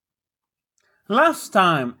Last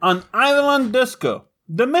time on Eidolon Disco,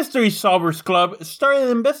 the Mystery Solvers Club started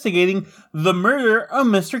investigating the murder of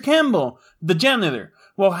Mr. Campbell, the janitor,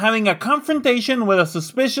 while having a confrontation with a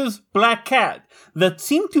suspicious black cat that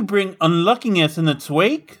seemed to bring unluckiness in its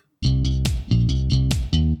wake.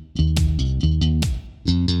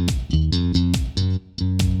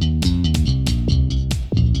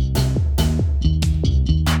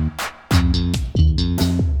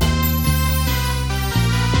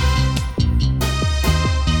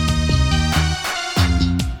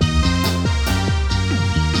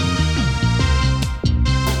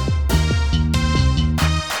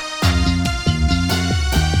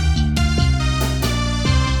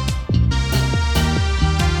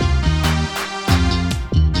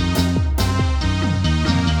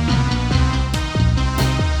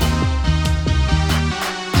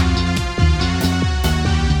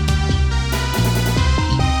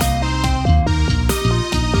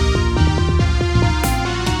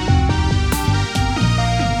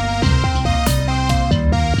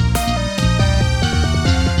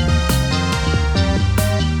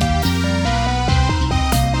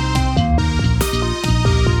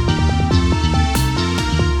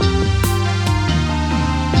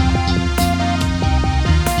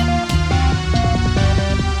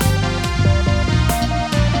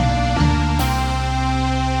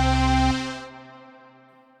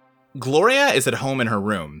 Gloria is at home in her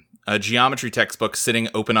room, a geometry textbook sitting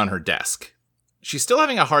open on her desk. She's still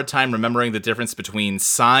having a hard time remembering the difference between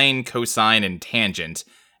sine, cosine, and tangent,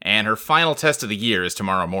 and her final test of the year is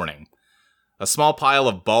tomorrow morning. A small pile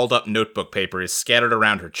of balled-up notebook paper is scattered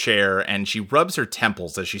around her chair, and she rubs her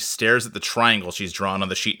temples as she stares at the triangle she's drawn on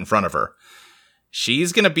the sheet in front of her.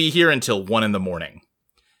 She's gonna be here until 1 a.m.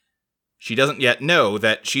 She doesn't yet know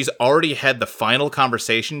that she's already had the final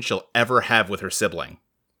conversation she'll ever have with her sibling.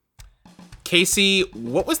 Casey,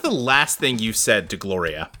 what was the last thing you said to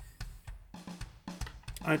Gloria?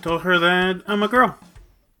 I told her that I'm a girl.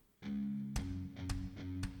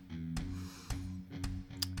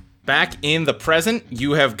 Back in the present,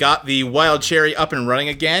 you have got the Wild Cherry up and running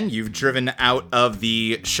again. You've driven out of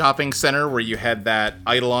the shopping center where you had that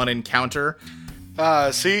Eidolon encounter.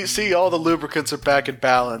 See, all the lubricants are back in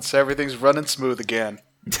balance. Everything's running smooth again.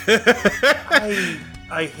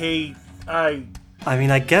 I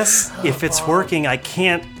mean, I guess if it's working, I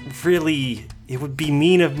can't really... It would be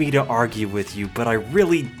mean of me to argue with you, but I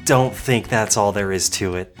really don't think that's all there is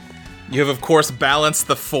to it. You have, of course, balanced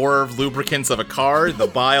the 4 lubricants of a car, the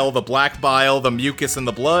bile, the black bile, the mucus, and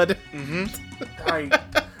the blood. Mm-hmm.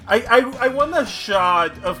 I want a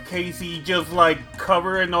shot of Casey just,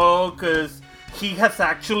 covered in oil, because he has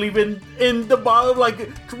actually been in the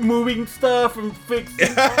bottom, moving stuff and fixing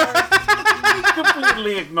stuff.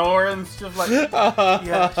 Completely ignoring. It's just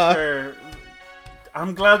yeah, sure.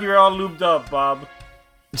 I'm glad you're all lubed up, Bob.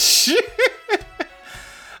 It's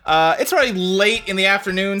already late in the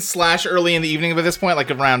afternoon / early in the evening by this point,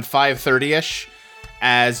 around 5:30ish,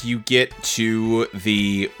 as you get to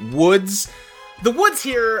the woods. The woods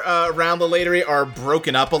here around the Latery are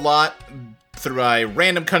broken up a lot through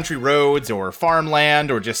random country roads or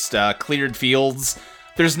farmland or just cleared fields.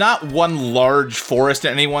 There's not one large forest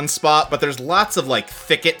at any one spot, but there's lots of,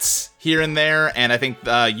 thickets here and there, and I think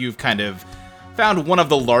you've kind of found one of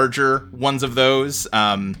the larger ones of those.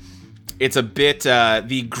 It's a bit...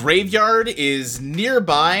 the graveyard is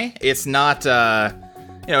nearby. It's not,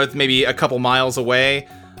 it's maybe a couple miles away.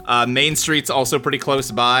 Main Street's also pretty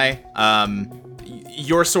close by.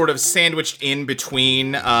 You're sort of sandwiched in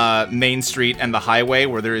between Main Street and the highway,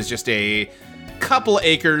 where there is just a couple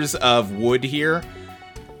acres of wood here.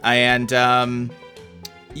 And,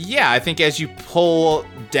 I think as you pull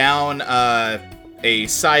down a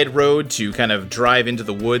side road to kind of drive into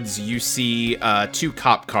the woods, you see 2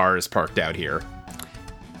 cop cars parked out here.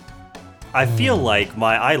 I feel like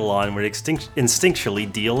my Eidolon would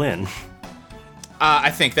instinctually deal in. I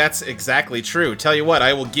think that's exactly true. Tell you what,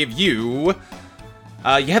 I will give you...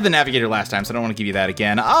 you had the Navigator last time, so I don't want to give you that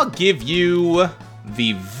again. I'll give you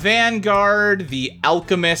the Vanguard, the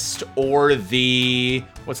Alchemist, or the...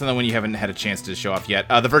 What's another one you haven't had a chance to show off yet?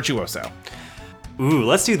 The Virtuoso. Ooh,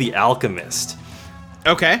 let's do the Alchemist.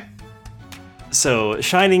 Okay. So,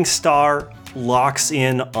 Shining Star locks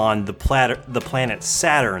in on the planet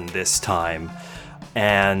Saturn this time,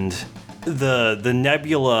 and the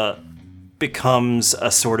nebula becomes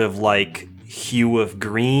a sort of hue of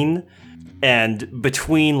green, and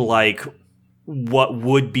between what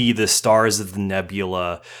would be the stars of the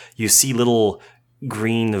nebula, you see little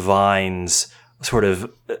green vines sort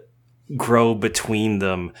of grow between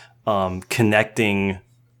them, connecting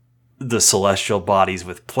the celestial bodies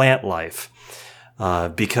with plant life.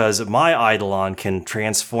 because my Eidolon can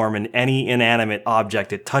transform any inanimate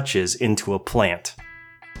object it touches into a plant.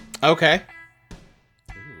 Okay.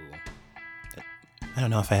 I don't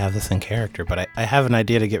know if I have this in character, but I have an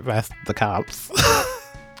idea to get past the cops.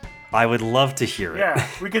 I would love to hear it. Yeah,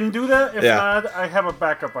 we can do that. If not, I have a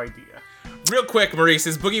backup idea. Real quick, Maurice,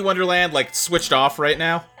 is Boogie Wonderland, like, switched off right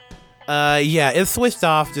now? Yeah, it's switched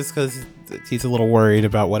off just because he's a little worried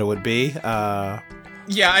about what it would be.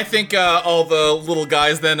 Yeah, I think all the little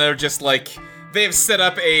guys then are just, like, they've set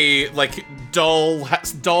up a, like,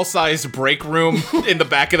 doll-sized break room in the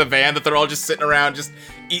back of the van that they're all just sitting around just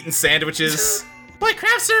eating sandwiches. Boy,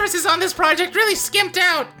 craft services on this project really skimped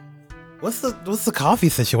out. What's the coffee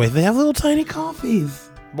situation? They have little tiny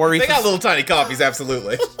coffees. Maurice, They got little tiny coffees,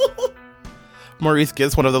 absolutely. Maurice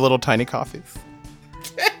gets one of the little tiny coffees.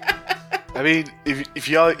 I mean, if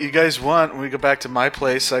you guys want, when we go back to my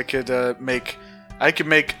place, I could make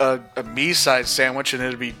a me-sized sandwich, and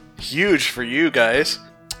it'd be huge for you guys.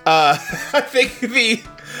 I think the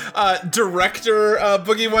director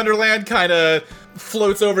Boogie Wonderland kind of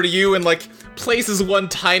floats over to you and, like, places one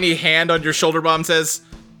tiny hand on your shoulder bomb, says,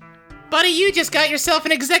 "Buddy, you just got yourself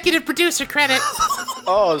an executive producer credit."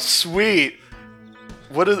 Oh, sweet.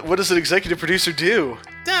 What does an executive producer do?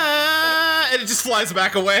 And it just flies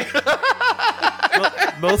back away.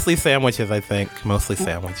 Mostly sandwiches, I think. Mostly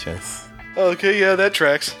sandwiches. Okay, yeah, that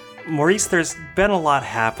tracks. Maurice, there's been a lot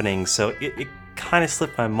happening, so it kind of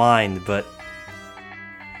slipped my mind, but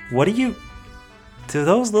do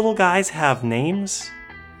those little guys have names?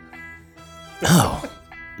 Oh,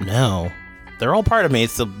 no. They're all part of me,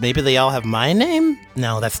 so maybe they all have my name?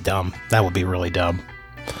 No, that's dumb. That would be really dumb.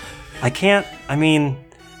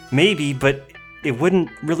 Maybe, but it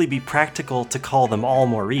wouldn't really be practical to call them all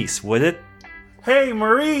Maurice, would it? Hey,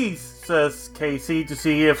 Maurice, says Casey to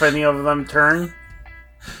see if any of them turn.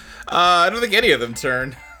 I don't think any of them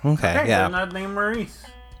turn. Okay, Hey, yeah. they're not named Maurice.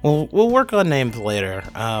 We'll work on names later.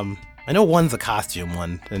 I know one's a costume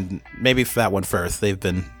one, and maybe for that one first. They've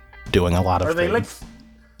been doing a lot of Are they like... things.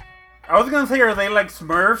 I was gonna say, are they like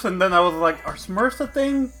Smurfs? And then I was like, are Smurfs a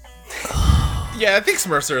thing? Yeah, I think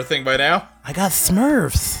Smurfs are a thing by now. I got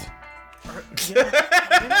Smurfs.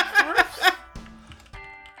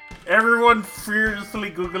 Everyone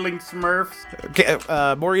furiously Googling Smurfs. Okay,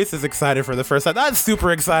 Maurice is excited for the first time. Not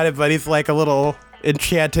super excited, but he's like a little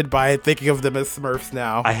enchanted by thinking of them as Smurfs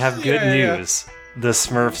now. I have good news. The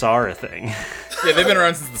Smurfs are a thing. Yeah, they've been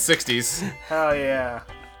around since the 60s. Hell yeah.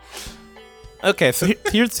 Okay, so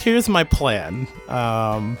here's my plan.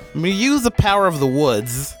 We use the power of the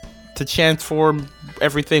woods to transform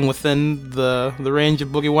everything within the range of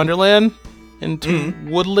Boogie Wonderland into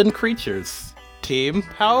woodland creatures. Team,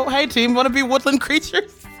 hey team, want to be woodland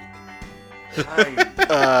creatures?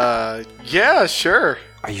 Yeah, sure.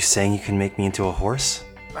 Are you saying you can make me into a horse?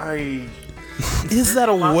 Is that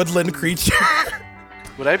a woodland creature?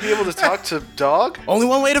 Would I be able to talk to Dog? Only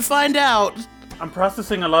one way to find out. I'm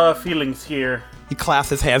processing a lot of feelings here. He clasps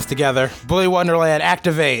his hands together. Boogie Wonderland,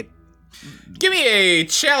 activate. Give me a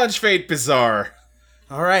Challenge Fate Bizarre.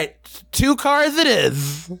 All right, 2 cards it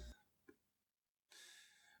is.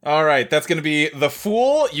 All right, that's going to be the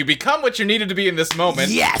Fool. You become what you needed to be in this moment.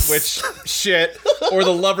 Yes! Which, shit. Or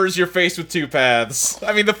the Lovers, you're faced with 2 paths.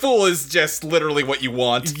 I mean, the Fool is just literally what you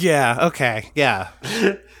want. Yeah, okay, yeah.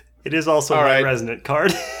 It is also All my right. resonant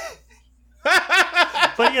card.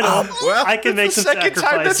 But you know, Well, I can make it's the some second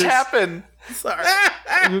time that's sacrifices. happened. Sorry.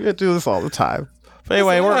 We do this all the time. But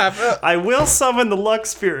anyway, I will summon the luck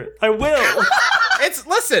spirit. I will.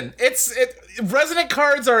 Resonant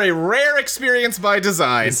cards are a rare experience by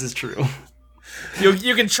design. This is true.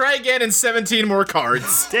 You can try again in 17 more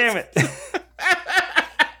cards. Damn it.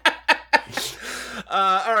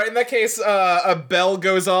 All right, in that case, a bell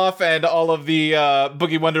goes off and all of the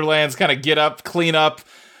Boogie Wonderlands kind of get up, clean up,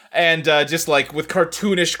 and just like with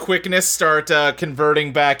cartoonish quickness start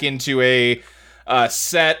converting back into a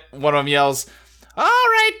set. One of them yells, "All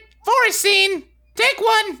right, forest scene, take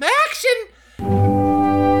one, action!"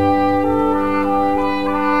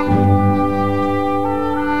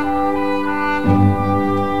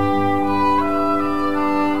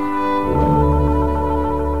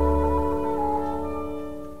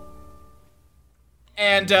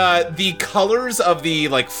 And the colors of the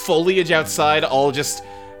like foliage outside all just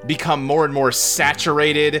become more and more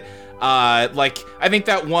saturated. Like I think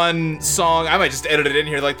that one song, I might just edit it in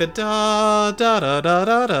here, like the da da da da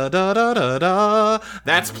da da da da da da.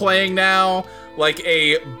 That's playing now. Like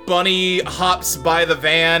a bunny hops by the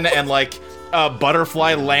van and like a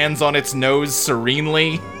butterfly lands on its nose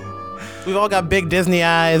serenely. we've all got big Disney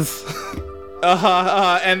eyes.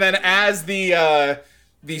 And then as the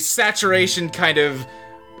the saturation kind of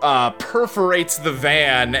perforates the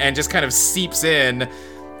van and just kind of seeps in.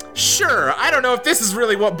 Sure, I don't know if this is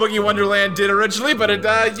really what Boogie Wonderland did originally, but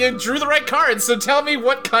you drew the right card, so tell me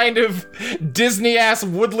what kind of Disney-ass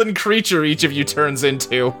woodland creature each of you turns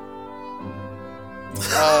into.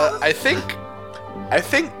 I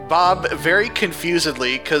think Bob, very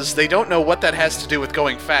confusedly, because they don't know what that has to do with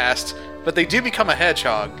going fast, but they do become a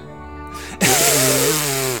hedgehog.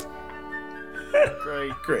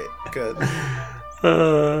 Great, good.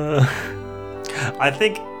 I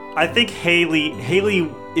think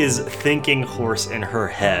Haley is thinking horse in her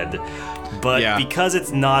head, but Yeah. because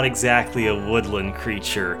it's not exactly a woodland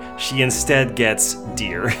creature, she instead gets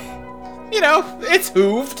deer. You know, it's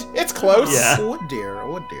hooved. It's close. Yeah. Wood deer.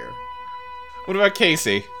 What about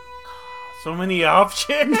Casey? So many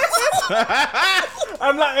options.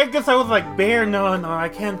 I guess I was like, bear, no, I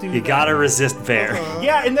can't do that. You gotta resist bear.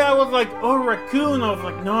 Yeah, and then I was like, oh, raccoon. I was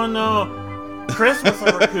like, no. Chris was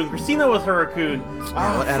a raccoon. Christina was a raccoon.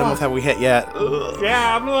 What animals have we hit yet?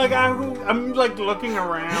 Yeah, I'm like looking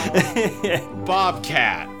around.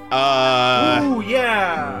 Bobcat. Ooh,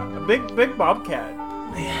 yeah, a big bobcat.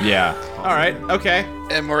 Yeah. All right. Okay.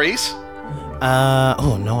 And Maurice?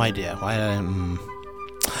 No idea. Why did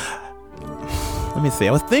Let me see.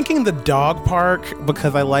 I was thinking the dog park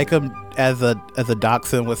because I like him as a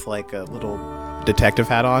dachshund with like a little detective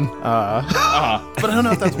hat on. But I don't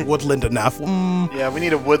know if that's woodland enough. Yeah, we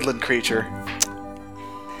need a woodland creature.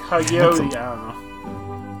 Coyote, I don't know.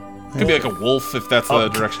 Could be like a wolf if that's the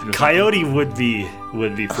direction you're Coyote would be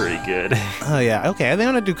pretty good. Oh yeah. Okay. I think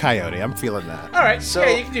I'm gonna do coyote. I'm feeling that. thinking. All right. So-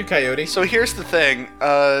 Yeah, you can do coyote. So here's the thing.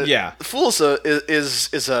 Yeah. Fool's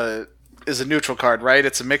is a neutral card, right?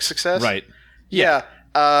 It's a mixed success. Right. Yeah.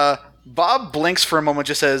 Bob blinks for a moment,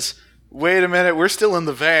 just says, "Wait a minute, we're still in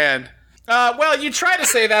the van." Well, you try to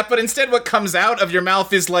say that, but instead what comes out of your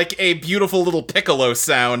mouth is like a beautiful little piccolo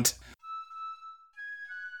sound.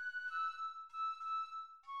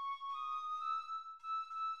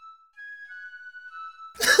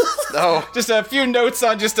 Oh, Just a few notes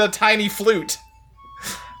on just a tiny flute.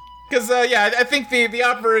 Because, I think the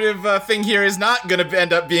operative thing here is not going to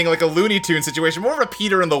end up being like a Looney Tune situation, more of a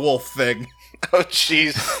Peter and the Wolf thing. oh,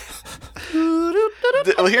 jeez.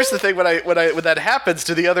 Well, here's the thing: when that happens,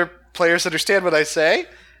 do the other players understand what I say?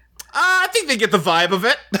 I think they get the vibe of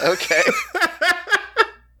it. Okay.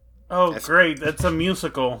 Oh, great! That's a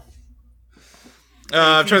musical.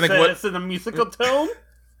 I'm trying to think what. It's in a musical tone.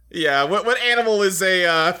 Yeah, what animal is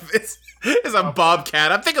a is a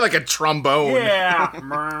bobcat? I'm thinking like a trombone. Yeah.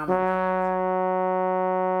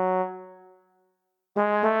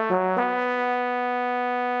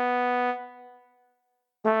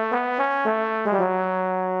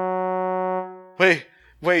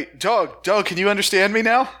 Wait, dog, can you understand me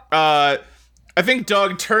now? I think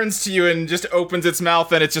dog turns to you and just opens its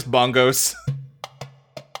mouth and it's just bongos.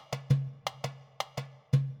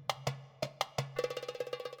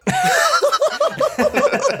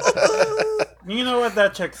 You know what?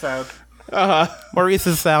 That checks out.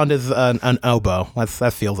 Maurice's sound is an oboe.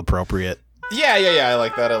 That feels appropriate. Yeah, I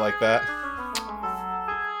like that.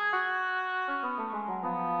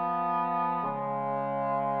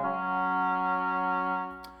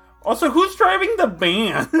 Also, who's driving the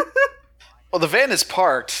van? Well, the van is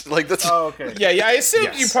parked. Like that's. Oh, okay. Yeah, I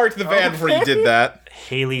assumed you parked the van before you did that.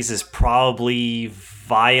 Haley's is probably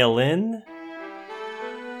violin.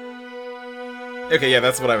 Okay, yeah,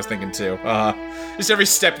 that's what I was thinking too. Just every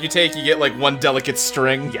step you take, you get like one delicate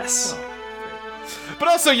string. Yes. But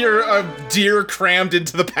also, you're a deer crammed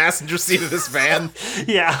into the passenger seat of this van.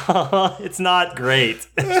 Yeah, it's not great.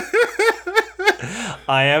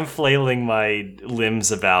 I am flailing my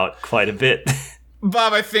limbs about quite a bit.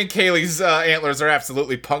 Bob, I think Haley's antlers are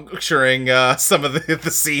absolutely puncturing some of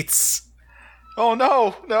the seats. Oh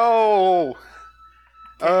no!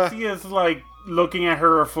 She is like looking at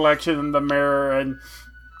her reflection in the mirror, and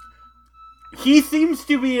he seems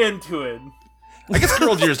to be into it. I guess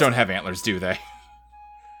girl deers don't have antlers, do they?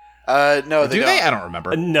 No, they Do don't. they? I don't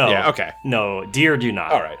remember. No. Yeah, okay. No, deer do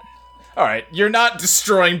not. All right. You're not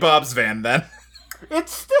destroying Bob's van, then.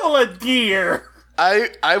 It's still a deer.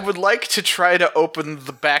 I would like to try to open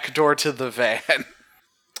the back door to the van.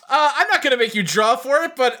 I'm not going to make you draw for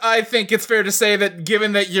it, but I think it's fair to say that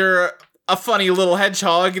given that you're a funny little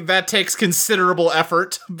hedgehog, that takes considerable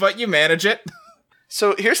effort, but you manage it.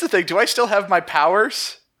 So here's the thing: do I still have my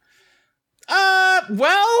powers?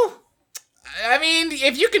 Well, I mean,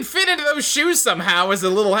 if you can fit into those shoes somehow as a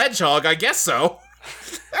little hedgehog, I guess so.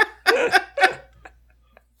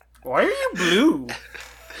 Why are you blue?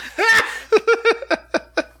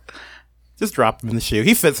 Just drop him in the shoe.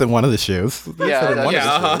 He fits in one of the shoes. Yeah, Fit in one of the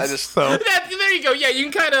uh-huh. shoes. I just So There you go. Yeah, you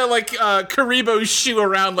can kind of like Karibo shoe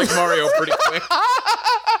around like Mario pretty quick.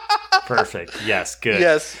 Perfect. Yes, good.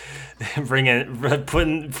 yes.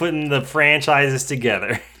 Putting the franchises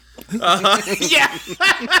together. Yeah.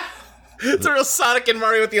 It's a real Sonic and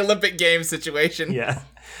Mario with the Olympic Games situation. Yeah.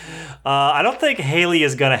 I don't think Haley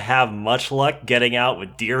is going to have much luck getting out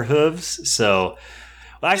with deer hooves, so...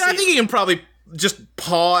 Well, I actually, think you can probably just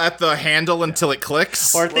paw at the handle until it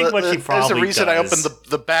clicks. or I think what she probably There's a reason I does- opened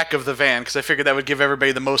the back of the van, because I figured that would give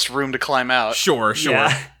everybody the most room to climb out. Sure.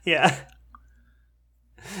 Yeah.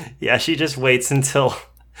 Yeah, she just waits until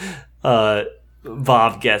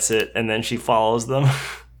Bob gets it, and then she follows them.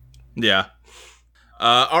 Yeah.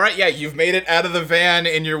 All right, yeah, you've made it out of the van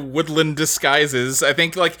in your woodland disguises. I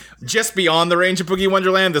think, like, just beyond the range of Boogie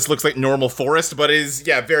Wonderland, this looks like normal forest, but is,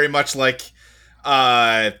 yeah, very much like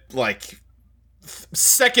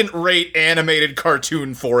second-rate animated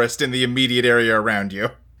cartoon forest in the immediate area around you.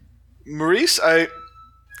 Maurice, I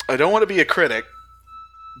don't want to be a critic,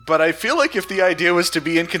 but I feel like if the idea was to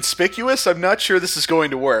be inconspicuous, I'm not sure this is going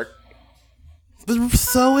to work. they're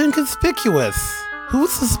so inconspicuous. Who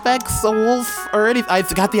suspects a wolf or anything? I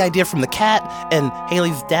got the idea from the cat, and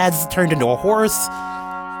Haley's dad's turned into a horse.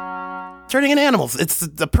 Turning into animals. It's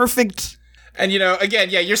the perfect. And, you know, again,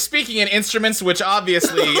 yeah, you're speaking in instruments, which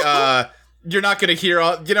obviously, you're not gonna hear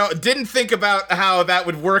all, you know, didn't think about how that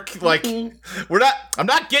would work, like, I'm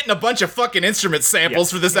not getting a bunch of fucking instrument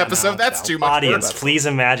samples for this episode, that's too much Audience, work. please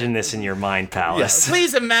imagine this in your mind palace.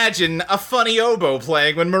 Please imagine a funny oboe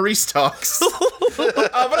playing when Maurice talks.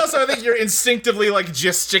 But also, I think you're instinctively, like,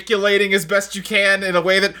 gesticulating as best you can in a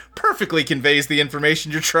way that perfectly conveys the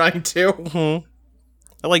information you're trying to.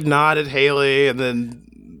 I like nod at Haley and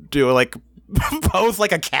then do like pose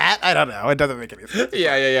like a cat. I don't know. It doesn't make any sense.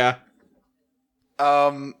 Yeah.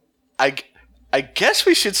 I guess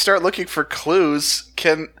we should start looking for clues.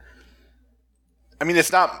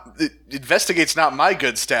 Investigate's not my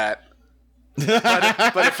good stat.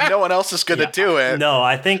 but if no one else is gonna do it, No,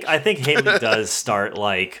 I think Haley does start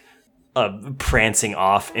like prancing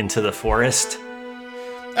off into the forest.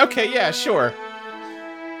 Okay, yeah, sure.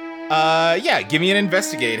 Yeah, give me an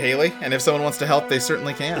investigate, Haley. And if someone wants to help, they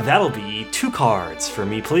certainly can. That'll be 2 cards for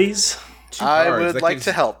me, please. I cards, would that like gives-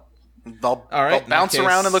 to help. I'll right, in bounce that case-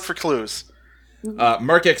 around and look for clues.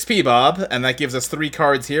 Mark XP, Bob, and that gives us 3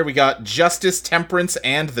 cards here. We got Justice, Temperance,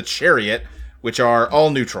 and the Chariot, which are all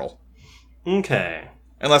neutral. Okay.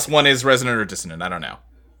 Unless one is resonant or dissonant, I don't know.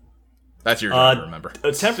 That's your job to remember.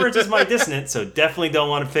 Temperance is my dissonant, so definitely don't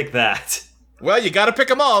want to pick that. Well, you gotta pick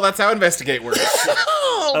them all, that's how investigate works.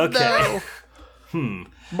 Okay.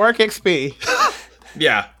 Mark XP.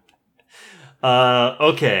 Yeah.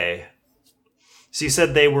 Okay. So you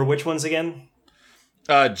said they were which ones again?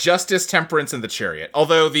 Justice, Temperance, and the Chariot.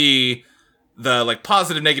 Although the like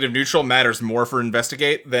positive, negative, neutral matters more for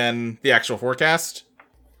investigate than the actual forecast.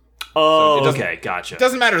 Oh, it doesn't- okay, gotcha. It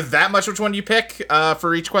doesn't matter that much which one you pick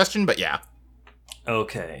for each question, but yeah.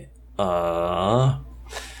 Okay. Well,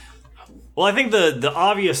 I think the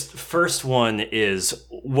obvious first one is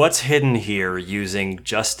what's hidden here using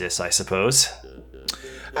justice, I suppose.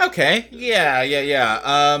 Okay. Yeah.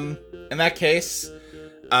 In that case,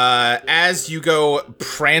 as you go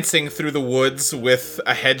prancing through the woods with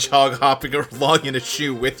a hedgehog hopping along in a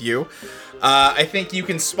shoe with you, I think you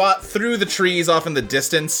can spot through the trees off in the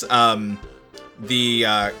distance,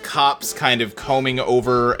 the cops kind of combing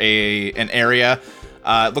over an area.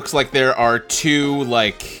 It looks like there are 2,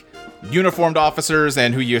 like, uniformed officers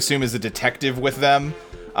and who you assume is a detective with them.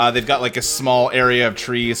 They've got, like, a small area of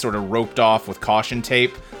trees sort of roped off with caution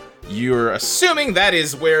tape. You're assuming that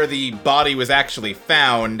is where the body was actually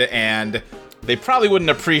found, and they probably wouldn't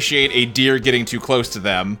appreciate a deer getting too close to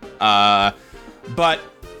them. But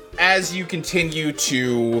as you continue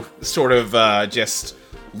to sort of just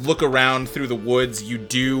look around through the woods, you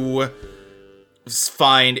do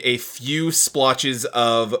find a few splotches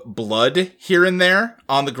of blood here and there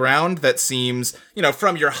on the ground that seems, you know,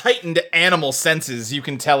 from your heightened animal senses, you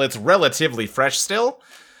can tell it's relatively fresh still.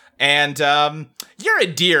 And you're a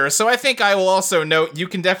deer, so I think I will also note you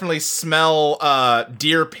can definitely smell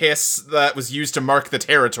deer piss that was used to mark the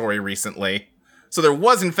territory recently. So there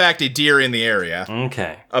was, in fact, a deer in the area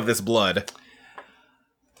Okay. of this blood.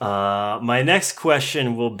 My next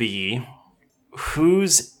question will be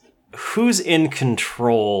who's in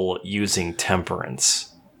control using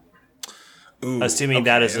temperance? Assuming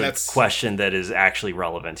that is a question that is actually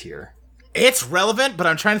relevant here. It's relevant, but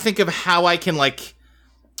I'm trying to think of how I can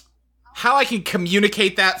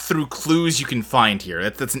communicate that through clues you can find here.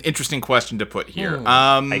 That's an interesting question to put here.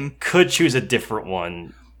 I could choose a different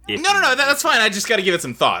one. No, that's fine. I just got to give it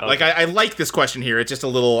some thought. Okay. Like, I like this question here. It's just a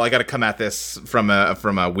little. I got to come at this from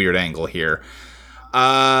a weird angle here.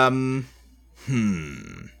 Does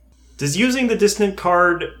using the dissonant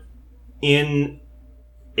card in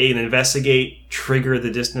an investigate trigger the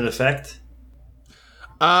dissonant effect?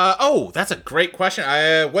 That's a great question.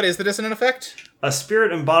 What is the dissonant effect? A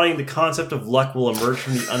spirit embodying the concept of luck will emerge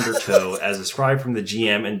from the undertow as described from the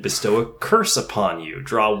GM and bestow a curse upon you.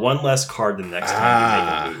 Draw one less card the next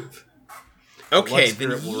time you make a move. Okay, One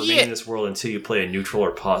spirit will remain in this world until you play a neutral or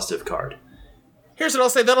positive card. Here's what I'll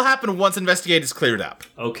say. That'll happen once investigate is cleared up.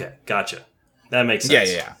 Okay, gotcha. That makes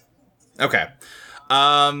sense. Yeah. Okay.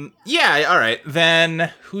 Yeah, all right.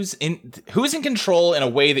 Then who's in control in a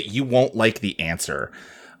way that you won't like the answer?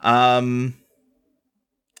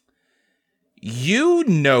 You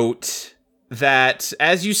note that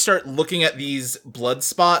as you start looking at these blood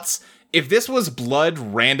spots, if this was blood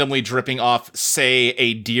randomly dripping off, say,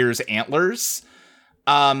 a deer's antlers,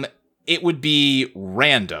 it would be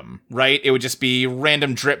random, right? It would just be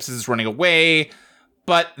random drips as it's running away.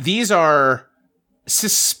 But these are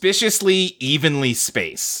suspiciously evenly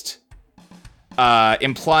spaced,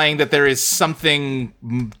 implying that there is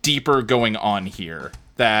something deeper going on here,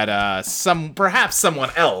 that perhaps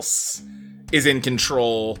someone else is in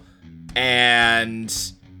control,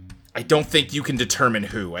 and I don't think you can determine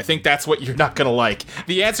who. I think that's what you're not gonna like.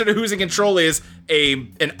 The answer to who's in control is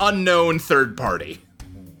an unknown third party.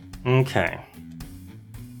 Okay.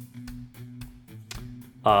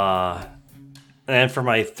 And for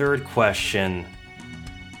my third question,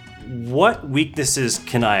 what weaknesses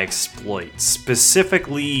can I exploit,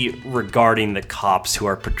 specifically regarding the cops who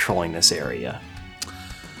are patrolling this area?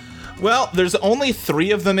 Well, there's only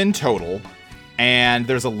 3 of them in total, and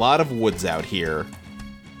there's a lot of woods out here.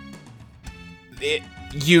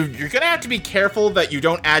 You're gonna have to be careful that you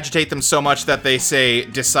don't agitate them so much that they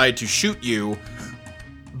decide to shoot you.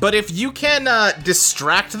 But if you can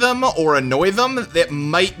distract them or annoy them, it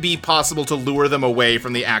might be possible to lure them away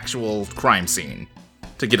from the actual crime scene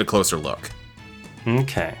to get a closer look.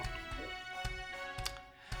 Okay.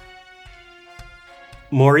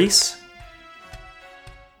 Maurice?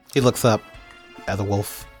 He looks up as a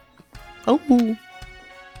wolf. Oh.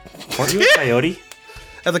 Aren't you a coyote?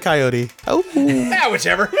 As a coyote. Oh. Yeah,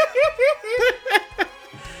 whichever.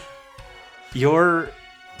 You're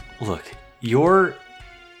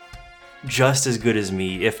just as good as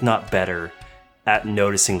me, if not better, at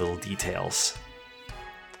noticing little details.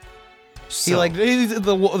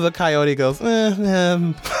 The coyote goes,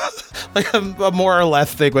 like a more or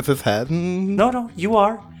less thing with his head. No, you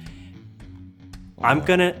are.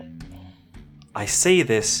 I say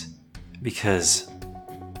this because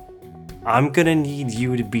I'm gonna need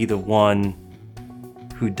you to be the one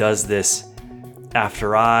who does this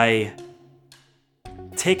after I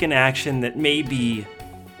take an action that may be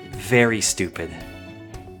very stupid.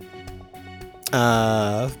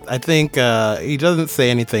 I think he doesn't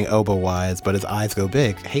say anything Oba-wise, but his eyes go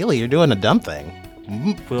big. Haley, you're doing a dumb thing.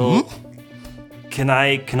 Well, can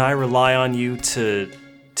I rely on you to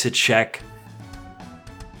check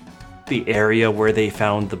the area where they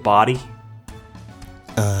found the body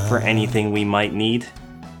for anything we might need?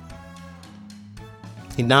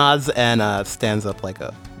 He nods and stands up like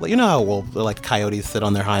you know how coyotes sit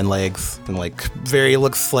on their hind legs and looks very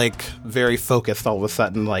focused all of a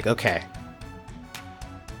sudden, like, okay.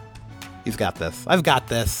 He's got this. I've got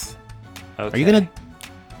this. Okay. Are you gonna...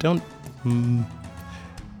 Don't...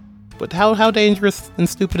 But how dangerous and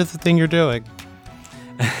stupid is the thing you're doing?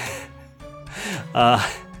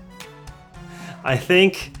 I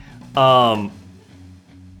think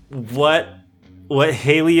what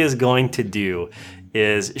Haley is going to do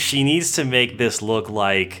is she needs to make this look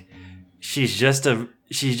like she's just a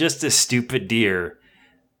stupid deer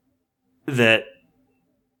that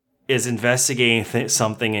is investigating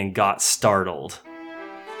something and got startled.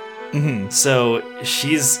 Mm-hmm. So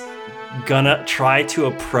she's gonna try to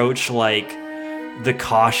approach the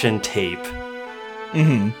caution tape.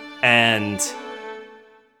 Mm-hmm. And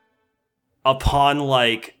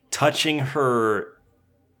upon touching her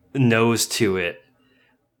nose to it,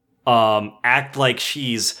 act like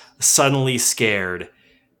she's suddenly scared,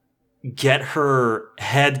 get her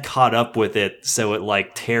head caught up with it so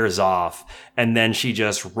it tears off, and then she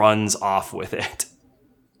just runs off with it.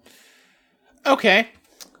 Okay.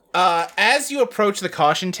 As you approach the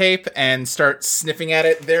caution tape and start sniffing at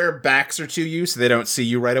it, their backs are to you so they don't see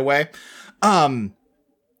you right away.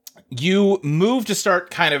 You move to start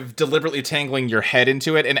kind of deliberately tangling your head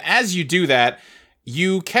into it, and as you do that,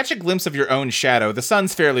 you catch a glimpse of your own shadow. The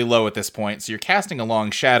sun's fairly low at this point, so you're casting a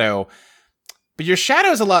long shadow But your shadow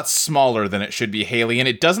is a lot smaller than it should be, Haley, and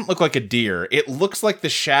it doesn't look like a deer. It looks like the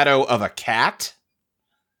shadow of a cat.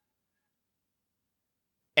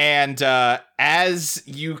 And as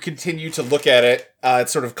you continue to look at it, it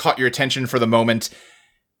sort of caught your attention for the moment.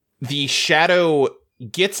 The shadow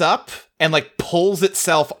gets up and like pulls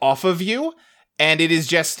itself off of you. And it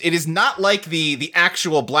is not like the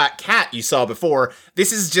actual black cat you saw before.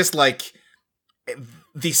 This is just like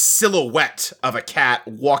the silhouette of a cat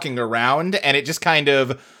walking around, and it just kind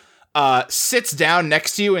of sits down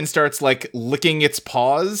next to you and starts like licking its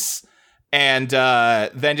paws, and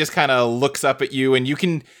then just kind of looks up at you, and you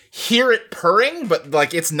can hear it purring, but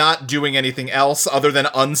like it's not doing anything else other than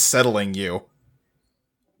unsettling you.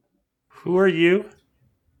 Who are you?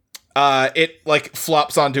 It like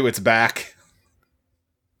flops onto its back.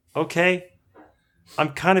 Okay. I'm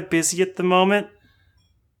kind of busy at the moment.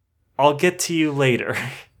 I'll get to you later.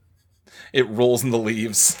 It rolls in the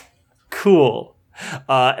leaves. Cool.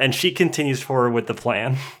 And she continues forward with the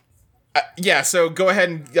plan. Yeah, so go ahead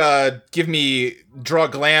and give me draw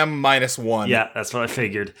glam -1. Yeah, that's what I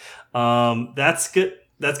figured. That's good.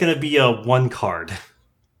 That's going to be a 1 card.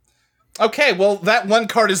 Okay, well, that 1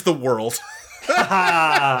 card is the world. Take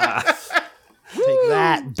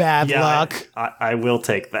that, bad luck. I will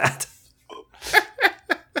take that.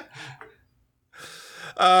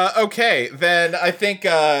 Okay, then I think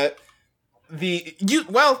I'll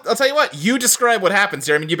tell you what, you describe what happens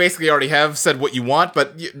here. I mean, you basically already have said what you want,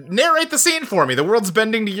 but narrate the scene for me. The world's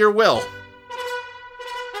bending to your will.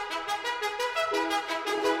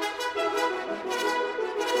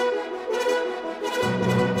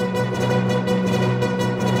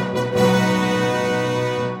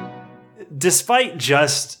 Despite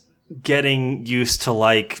just getting used to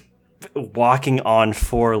like walking on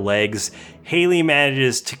 4 legs, Haley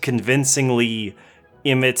manages to convincingly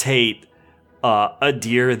imitate a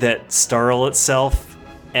deer that startled itself,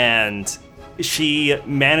 and she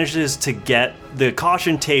manages to get the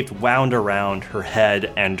caution tape wound around her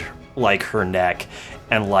head and like her neck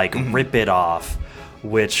and like rip it off,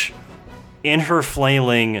 which in her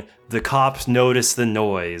flailing, the cops notice the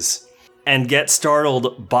noise and get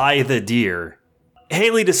startled by the deer.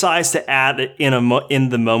 Haley decides to add in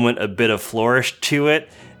the moment a bit of flourish to it,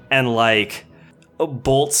 and like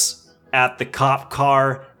bolts at the cop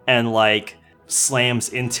car and like slams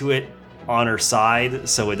into it on her side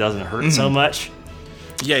so it doesn't hurt so much.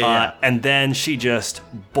 Yeah. And then she just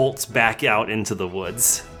bolts back out into the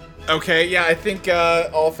woods. Okay, yeah, I think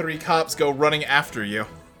all 3 cops go running after you.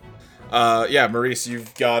 Yeah, Maurice,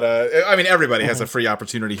 you've got everybody has a free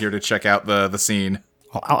opportunity here to check out the scene.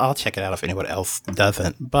 Well, I'll check it out if anyone else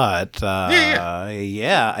doesn't. But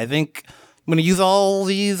yeah, I think I'm gonna use all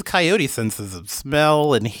these coyote senses of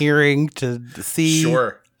smell and hearing to see,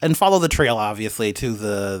 and follow the trail, obviously, to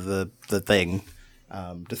the thing,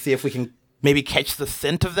 to see if we can maybe catch the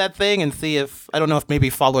scent of that thing, and see if I don't know if maybe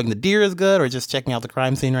following the deer is good or just checking out the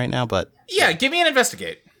crime scene right now. But yeah, give me an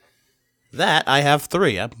investigate. That I have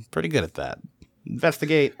 3. I'm pretty good at that.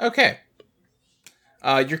 Investigate. Okay.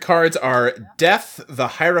 Your cards are Death, the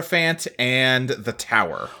Hierophant, and the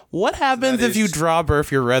Tower. What happens if you draw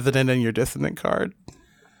Birth Your Resident and your Dissonant card?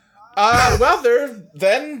 Well,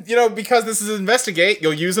 then, because this is Investigate,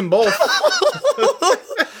 you'll use them both.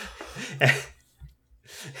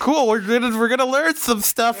 Cool, we're gonna learn some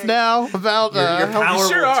stuff now about your power. You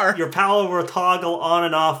sure are. Your power will toggle on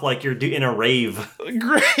and off like you're in a rave.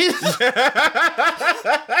 Great.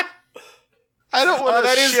 I don't want to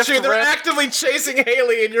that is shift true. They're red- actively chasing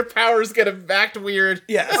Haley, and your power's gonna act weird.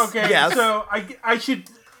 Yes. Okay, Yes. so I should,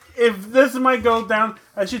 if this might go down,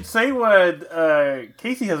 I should say what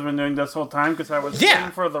Casey has been doing this whole time, because I was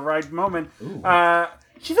waiting for the right moment.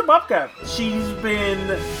 She's a bobcat. She's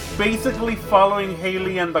been basically following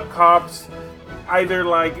Haley and the cops, either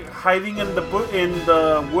like hiding in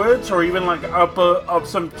the woods or even like up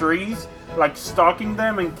some trees, like stalking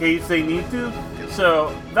them in case they need to.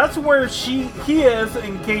 So that's where he is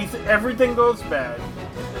in case everything goes bad.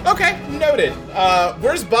 Okay, noted.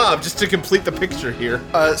 Where's Bob, just to complete the picture here?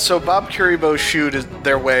 So Bob Curibo shoot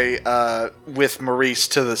their way with Maurice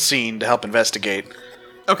to the scene to help investigate.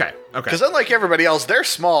 Okay. Because unlike everybody else, they're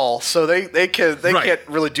small, so they can't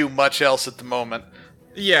really do much else at the moment.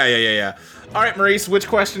 Yeah. All right, Maurice, which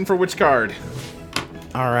question for which card?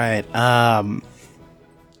 All right.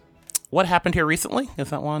 What happened here recently? Is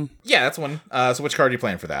that one? Yeah, that's one. So which card are you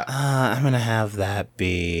playing for that? I'm gonna have that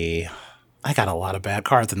be. I got a lot of bad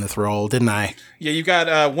cards in this roll, didn't I? Yeah, you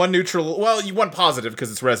got 1 neutral. Well, you 1 positive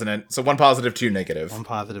because it's resonant. So 1 positive, 2 negative. 1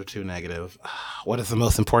 positive, 2 negative. What is the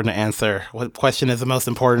most important answer? What question is the most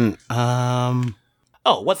important?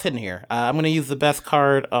 Oh, what's hidden here? I'm gonna use the best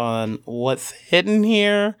card on what's hidden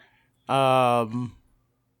here. Okay.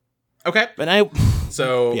 And I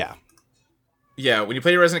So yeah. Yeah, when you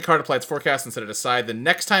play your resonant card, apply its forecast and set it aside. The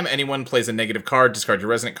next time anyone plays a negative card, discard your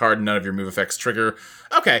resonant card, and none of your move effects trigger.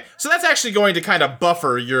 Okay, so that's actually going to kind of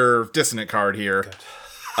buffer your dissonant card here.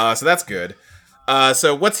 So that's good.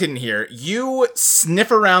 So what's hidden here? You sniff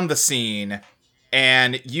around the scene,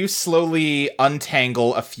 and you slowly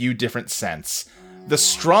untangle a few different scents. The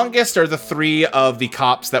strongest are the 3 of the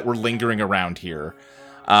cops that were lingering around here.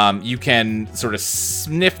 You can sort of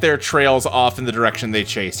sniff their trails off in the direction they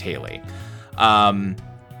chased Haley.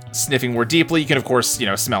 Sniffing more deeply, you can of course,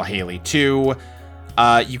 smell Haley too.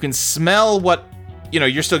 You can smell what,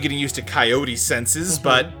 you're still getting used to coyote senses,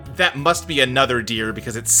 but that must be another deer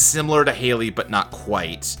because it's similar to Haley, but not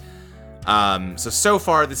quite. So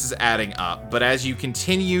far this is adding up, but as you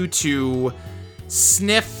continue to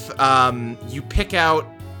sniff, you pick out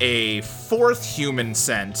a 4th human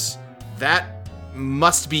scent. That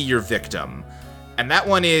must be your victim. And that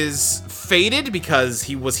one is faded because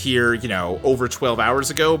he was here, over 12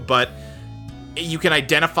 hours ago, but you can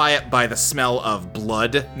identify it by the smell of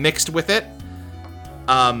blood mixed with it.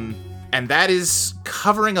 And that is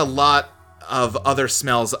covering a lot of other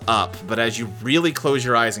smells up, but as you really close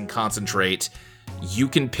your eyes and concentrate, you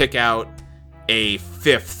can pick out a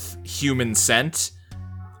 5th human scent,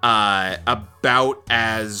 about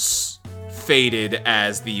as faded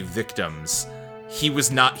as the victim's. He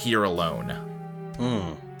was not here alone.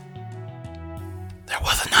 There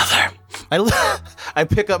was another. I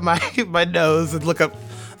pick up my nose and look up.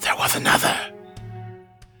 There was another.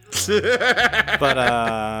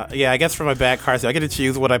 But yeah, I guess for my bad cards, I get to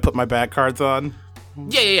choose what I put my bad cards on.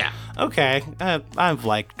 Yeah. Okay, I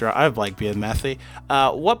like being messy.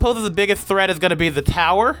 What poses the biggest threat is going to be the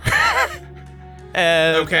tower.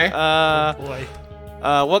 And Okay. Boy.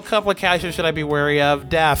 what complications should I be wary of?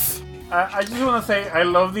 Death. I just want to say I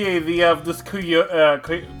love the idea of this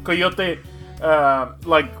coyote,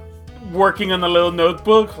 working on a little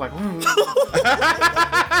notebook, like.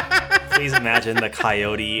 Please imagine the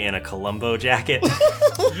coyote in a Columbo jacket.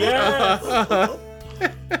 Yes.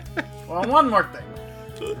 Well, one more thing.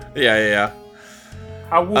 Yeah.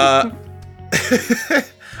 I will.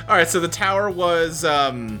 All right, so the tower was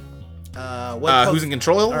who's in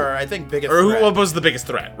control? Or I think biggest Or threat. what was the biggest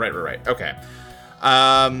threat? Right. Okay.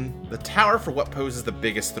 The tower for what poses the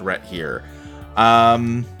biggest threat here.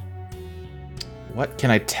 What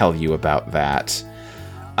can I tell you about that?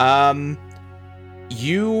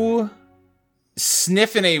 You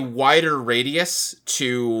sniff in a wider radius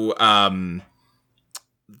to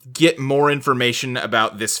get more information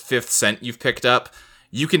about this 5th scent you've picked up.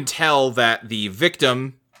 You can tell that the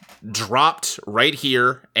victim dropped right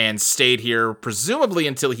here and stayed here, presumably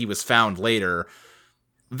until he was found later.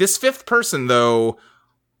 This 5th person, though,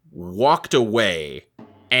 walked away,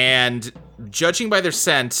 and judging by their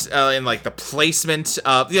scent and the placement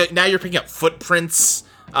of, now you're picking up footprints,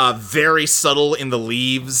 very subtle in the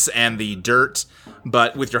leaves and the dirt,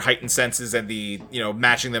 but with your heightened senses and the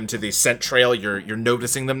matching them to the scent trail, you're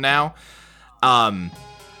noticing them now.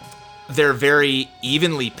 They're very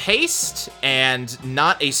evenly paced and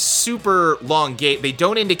not a super long gait. They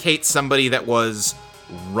don't indicate somebody that was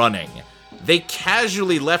running. They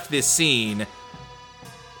casually left this scene,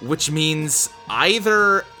 which means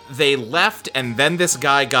either they left and then this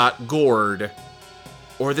guy got gored,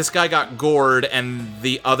 or this guy got gored and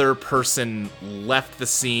the other person left the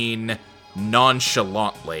scene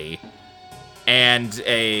nonchalantly. And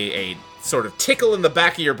a sort of tickle in the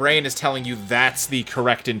back of your brain is telling you that's the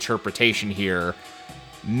correct interpretation here,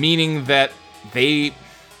 meaning that they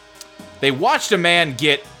watched a man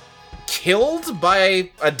get killed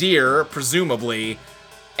by a deer, presumably,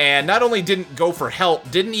 and not only didn't go for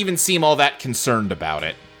help, didn't even seem all that concerned about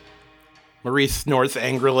it. Maurice snorts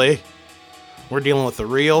angrily. We're dealing with a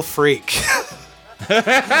real freak. We're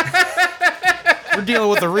dealing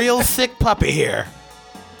with a real sick puppy here.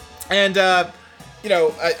 And, I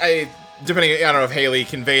depending, I don't know if Haley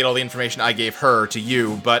conveyed all the information I gave her to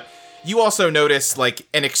you, but you also notice,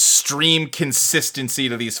 an extreme consistency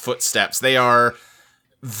to these footsteps. They are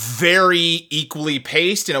very equally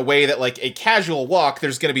paced in a way that, a casual walk,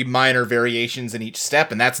 there's going to be minor variations in each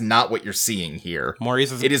step, and that's not what you're seeing here.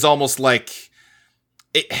 Maurice is... It is almost like...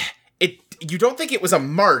 You don't think it was a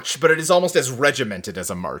march, but it is almost as regimented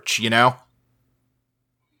as a march,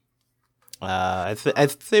 I'd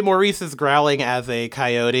say Maurice is growling as a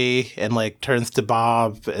coyote and turns to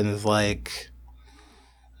Bob and is like,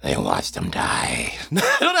 They watched them die. we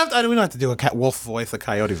don't have to do a wolf voice, a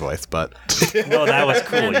coyote voice, but No, that was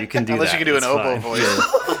cool. You can do Unless that. you can do an It's oboe fine. voice.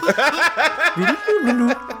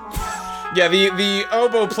 Yeah, the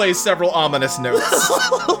oboe plays several ominous notes.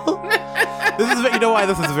 this is you know why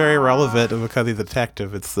this is very relevant because he's a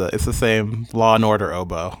detective. It's the same Law and Order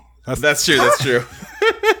oboe. That's true. That's true.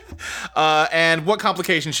 And what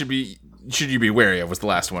complication should you be wary of? Was the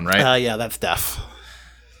last one, right? Yeah, that's deaf.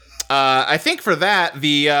 I think for that,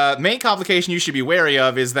 the main complication you should be wary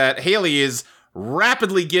of is that Haley is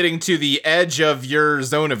rapidly getting to the edge of your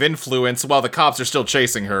zone of influence while the cops are still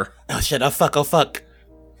chasing her. Oh shit! Oh fuck!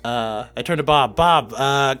 I turned to Bob.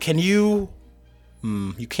 Bob, can you?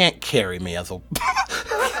 You can't carry me as a.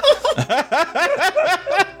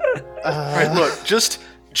 Alright, look, just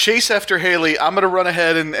chase after Haley. I'm gonna run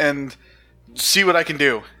ahead and see what I can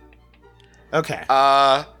do. Okay.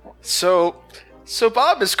 So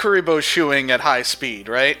Bob is Kuribo shooing at high speed,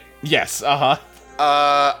 right? Yes. Uh huh.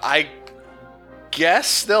 I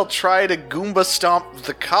guess they'll try to Goomba stomp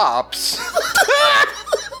the cops.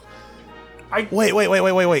 Wait.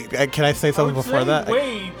 Can I say something before that?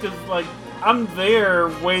 Wait, because, like, I'm there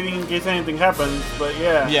waiting in case anything happens, but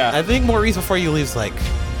yeah. Yeah. I think Maurice before you leaves like,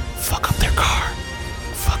 fuck up their car.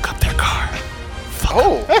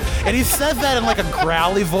 Oh, And he says that in like a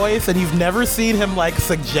growly voice, and you've never seen him like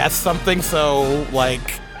suggest something so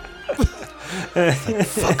like,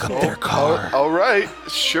 fuck up their car. all right,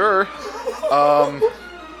 sure. Well,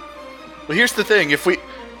 here's the thing: if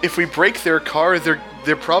we break their car, they're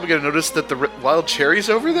probably gonna notice that the wild cherry's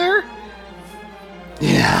over there.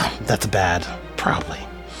 Yeah, that's bad. Probably.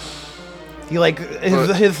 He like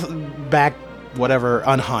his back, whatever,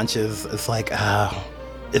 unhaunches. It's like,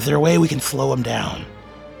 is there a way we can slow him down?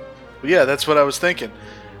 Yeah, that's what I was thinking.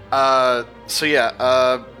 Bob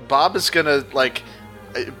is gonna like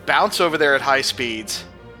bounce over there at high speeds.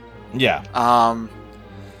 Yeah.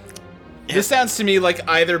 This sounds to me like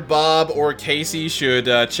either Bob or Casey should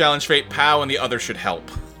challenge Fate POW and the other should help.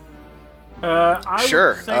 I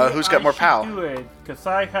Sure. would say Who's got I more should POW? do it, because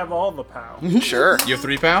I have all the POW. Sure. You have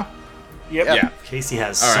 3 POW? Yep. Yeah. Yeah. Casey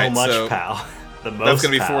has All so right, much so POW. The most That's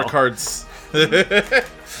gonna be POW. 4 cards.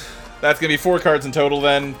 That's gonna be 4 cards in total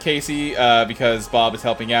then, Casey, because Bob is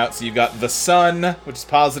helping out. So you've got the Sun, which is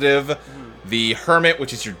positive, the Hermit,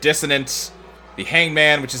 which is your dissonant, the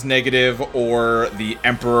Hangman, which is negative, or the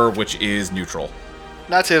Emperor, which is neutral.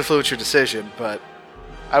 Not to influence your decision, but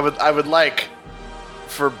I would like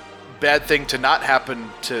for bad thing to not happen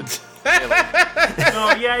to Haley.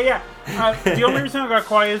 No, yeah. The only reason I got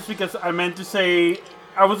quiet is because I meant to say,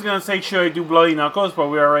 I was gonna say, should I do Bloody Knuckles, but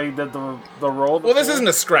we already did the roll. Well, this isn't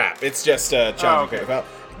a scrap. It's just challenging okay. POW.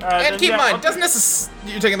 Then, And keep in yeah, mind, doesn't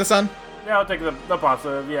you're taking the Sun? Yeah, I'll take the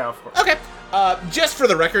positive. Yeah, of course. Okay. Just for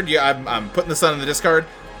the record, I'm putting the Sun in the discard.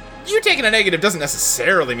 You taking a negative doesn't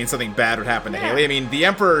necessarily mean something bad would happen to Yeah. Haley. I mean, the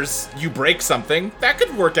Emperor's, you break something, that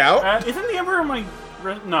could work out. Isn't the Emperor my...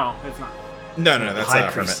 No, it's not. No, that's High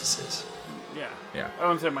Hermit. priestesses. Yeah. Yeah. I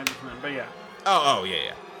wouldn't say my dissonant, but yeah. Oh,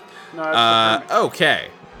 yeah. No, that's the Hermit. Okay.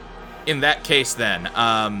 In that case, then,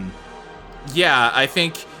 yeah, I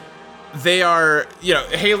think they are,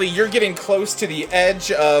 Haley, you're getting close to the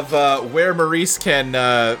edge of where Maurice can,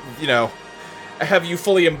 have you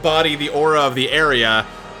fully embody the aura of the area.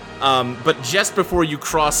 But just before you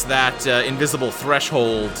cross that invisible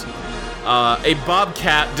threshold, a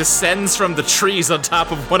bobcat descends from the trees on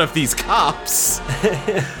top of one of these cops.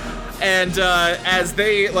 And as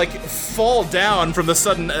they fall down from the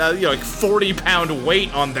sudden 40-pound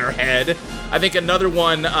weight on their head, I think another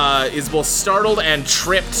one is both startled and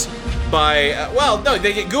tripped by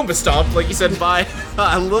they get Goomba stomped, like you said, by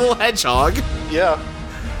a little hedgehog. Yeah.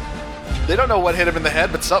 They don't know what hit him in the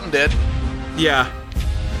head, but something did. Yeah.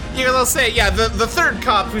 They'll say, the third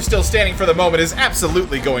cop who's still standing for the moment is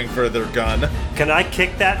absolutely going for their gun. Can I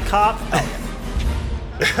kick that cop?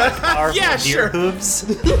 Powerful Yeah, deer sure. hooves.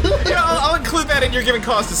 I'll include that in your giving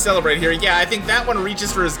cause to celebrate here. Yeah, I think that one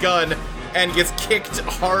reaches for his gun and gets kicked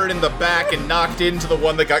hard in the back and knocked into the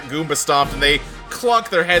one that got Goomba stomped, and they clunk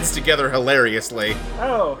their heads together hilariously.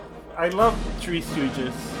 Oh, I love Three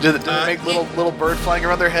Stooges. Do they make little bird flying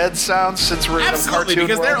around their heads sounds since we're Absolutely, in a cartoon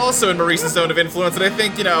because they're world? also in Maurice's zone of influence, and I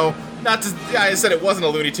think, I said it wasn't a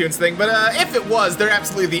Looney Tunes thing, but if it was, they're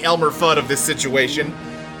absolutely the Elmer Fudd of this situation.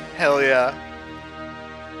 Hell yeah.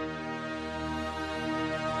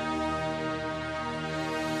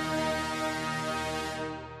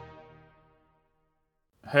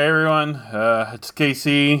 Hey everyone, it's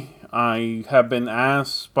Casey. I have been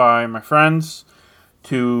asked by my friends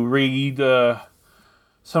to read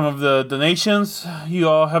some of the donations you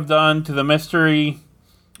all have done to the mystery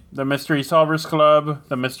the Mystery Solvers Club,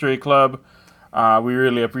 the Mystery Club. We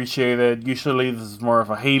really appreciate it. Usually this is more of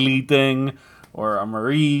a Haley thing, or a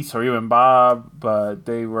Maurice, or even Bob, but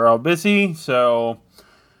they were all busy, so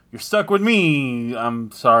you're stuck with me. I'm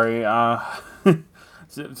sorry.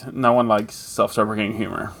 No one likes self-deprecating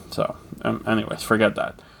humor. So, anyways, forget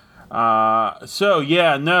that.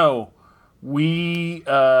 We,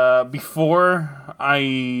 before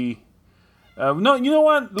I... no, you know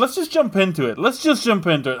what? Let's just jump into it.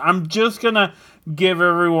 I'm just gonna give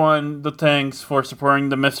everyone the thanks for supporting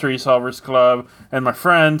the Mystery Solvers Club and my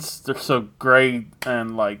friends. They're so great,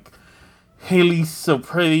 and like Haley's so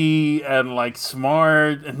pretty and like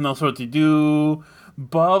smart and knows what to do.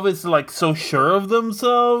 Bob is like so sure of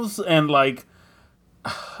themselves, and like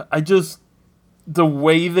the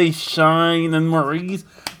way they shine. And Maurice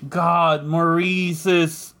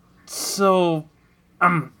is so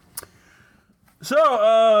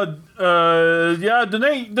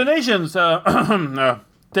donations.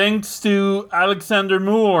 Thanks to Alexander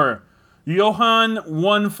Moore, Johan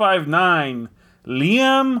 159,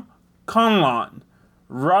 Liam Conlon,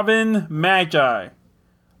 Robin Magi,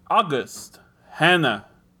 August, Hannah,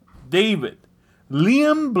 David,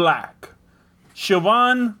 Liam Black,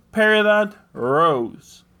 Siobhan Peridot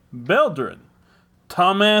Rose, Beldrin,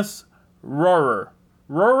 Thomas Rohrer,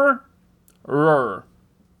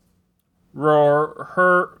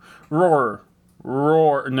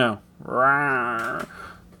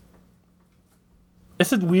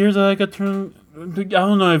 Is it weird that I got turned? I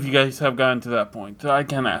don't know if you guys have gotten to that point. I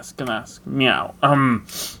can ask. Meow.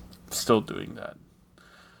 Still doing that.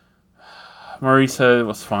 Marie said it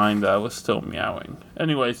was fine that I was still meowing.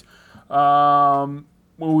 Anyways, Thomas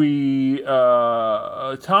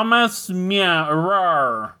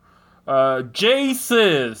Meow,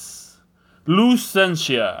 Jasis,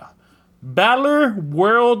 Lucentia, Balor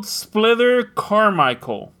World Splitter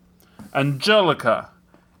Carmichael, Angelica,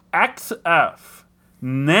 XF,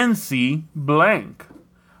 Nancy Blank,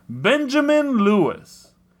 Benjamin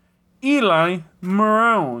Lewis, Eli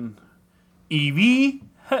Marone, Evie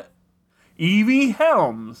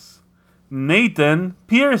Helms, Nathan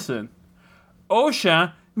Pearson,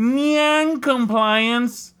 OSHA Nyan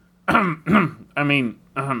Compliance,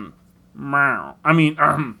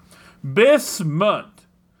 Bismuth,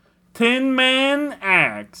 Tin Man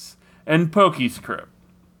Axe, and Pokescript.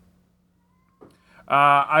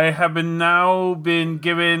 I have been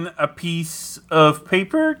given a piece of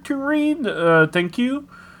paper to read. Thank you.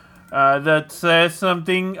 That says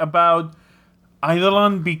something about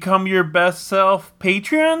Eidolon Become Your Best Self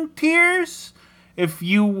Patreon tiers. If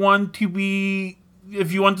you want to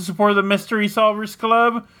support the Mystery Solvers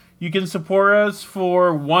Club, you can support us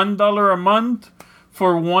for $1 a month.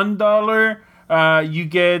 For $1, you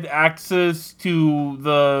get access to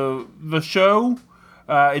the show.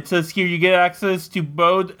 It says here you get access to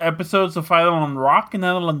both episodes of Eidolon Rock and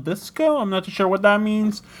Eidolon Disco. I'm not too sure what that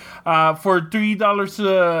means. For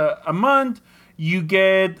 $3 a month, you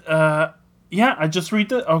get... I just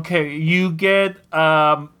read it. Okay, you get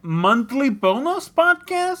monthly bonus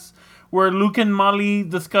podcasts where Luke and Molly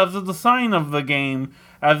discuss the design of the game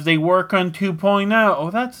as they work on 2.0.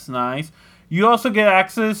 Oh, that's nice. You also get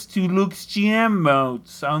access to Luke's GM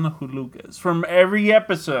modes. I don't know who Luke is. From every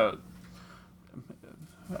episode.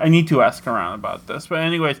 I need to ask around about this. But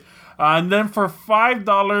anyways, and then for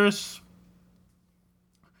 $5...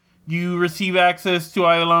 you receive access to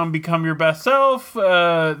Eidolon Become Your Best Self,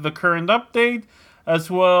 the current update,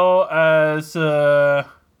 as well as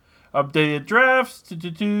updated drafts.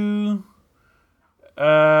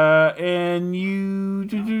 And you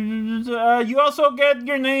also get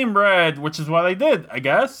your name read, which is what I did, I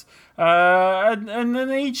guess. And then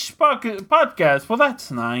each podcast. Well,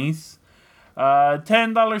 that's nice.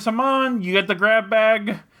 $10 a month, you get the grab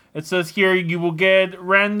bag. It says here you will get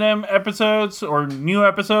random episodes or new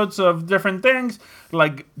episodes of different things,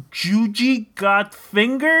 like Juji Got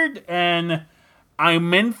Fingered and I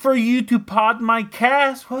Meant For You to Pod My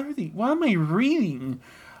Cast. What am I reading?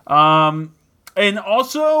 And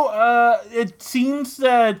also, it seems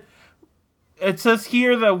that it says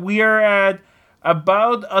here that we are at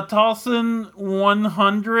about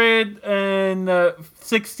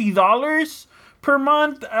 $1,160 per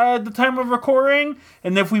month at the time of recording,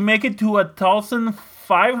 and if we make it to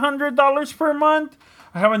 $1,500 per month,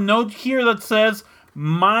 I have a note here that says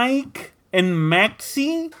Mike and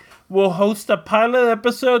Maxie will host a pilot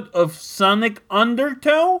episode of Sonic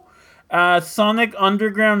Undertow, Sonic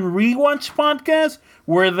Underground Rewatch podcast,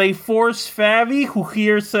 where they force Fabi, who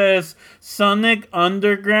here says Sonic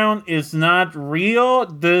Underground is not real,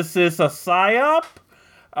 this is a psyop.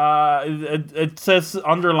 It says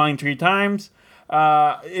underlined 3 times.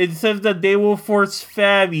 it says that they will force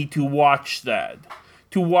Fabi to watch that.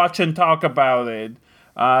 To watch and talk about it.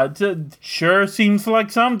 Sure seems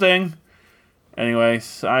like something.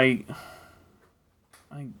 Anyways, I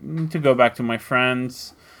need to go back to my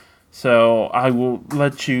friends. So I will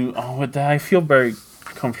let you on with that. I feel very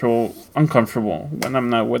uncomfortable when I'm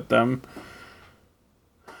not with them.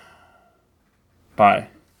 Bye.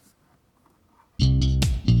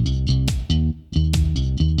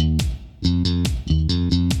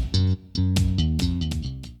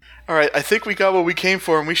 All right, I think we got what we came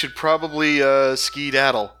for, and we should probably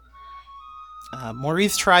skedaddle.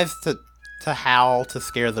 Maurice tries to howl to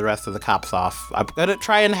scare the rest of the cops off. I'm gonna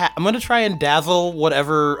try and dazzle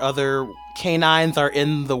whatever other canines are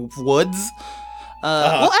in the woods.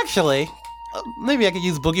 Well, actually, maybe I could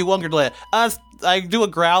use Boogie Wonderland. I do a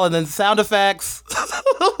growl and then sound effects.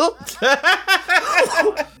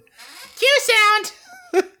 Cue sound.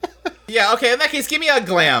 Yeah, okay, in that case, give me a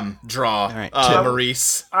glam draw, All right,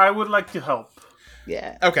 Maurice. I would like to help.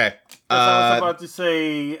 Yeah. Okay. I was about to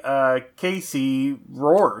say, Casey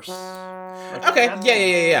roars. Okay,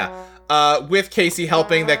 yeah. With Casey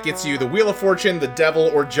helping, that gets you the Wheel of Fortune, the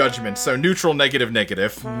Devil, or Judgment. So neutral, negative,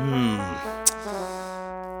 negative.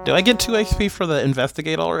 Do I get 2 HP for the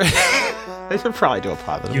investigate already? I should probably do a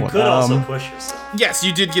positive You one. could also push yourself. Yes,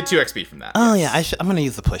 you did get 2 XP from that. Oh yeah, I'm gonna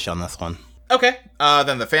use the push on this one. Okay,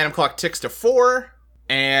 then the Phantom Clock ticks to 4,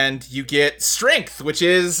 and you get Strength, which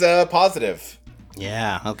is positive.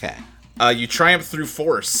 Yeah. Okay. You triumph through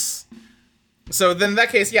force. So then in that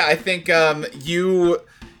case, yeah, I think the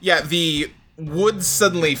woods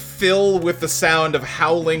suddenly fill with the sound of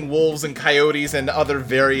howling wolves and coyotes and other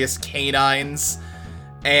various canines.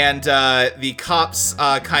 And the cops,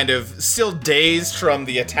 kind of still dazed from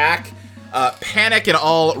the attack, panic and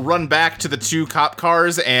all run back to the 2 cop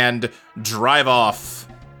cars and drive off.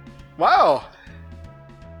 Wow.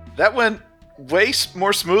 That went way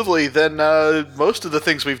more smoothly than most of the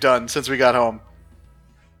things we've done since we got home.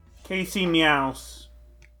 Casey meows.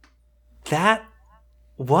 That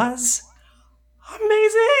was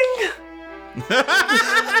amazing!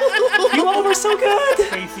 You all were so good!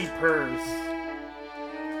 Casey purrs.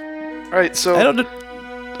 All right, so I don't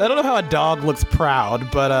know how a dog looks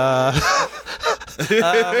proud, but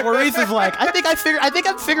Maurice is like, I think I'm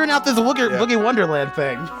figuring out this Boogie Wonderland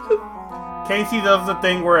thing. Casey does the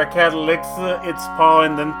thing where a cat licks its paw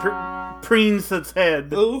and then preens its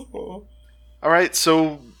head. all right,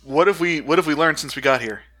 so what have we learned since we got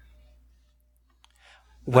here?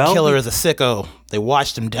 Well, Killer is a sicko. They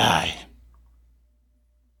watched him die.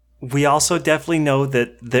 we also definitely know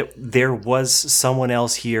that there was someone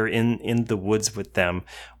else here in the woods with them,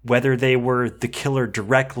 whether they were the killer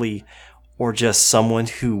directly or just someone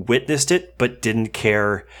who witnessed it but didn't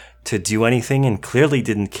care to do anything and clearly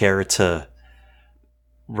didn't care to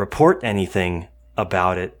report anything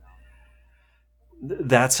about it.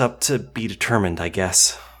 That's up to be determined, I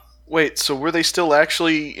guess. Wait, so were they still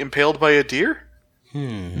actually impaled by a deer?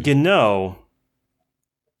 You know,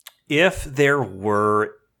 if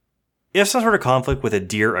some sort of conflict with a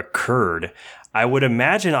deer occurred, I would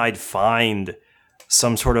imagine I'd find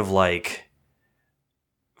some sort of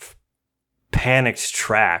panicked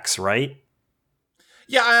tracks, right?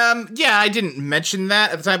 Yeah, I didn't mention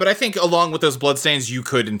that at the time, but I think along with those bloodstains, you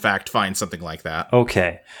could in fact find something like that.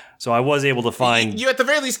 Okay. So I was able to find... You at the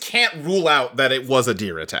very least can't rule out that it was a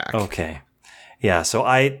deer attack. Okay. Yeah, so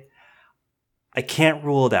I can't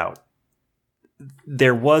rule it out.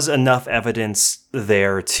 There was enough evidence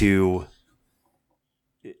there to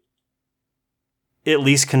at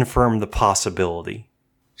least confirm the possibility.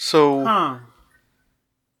 So,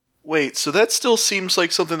 wait, so that still seems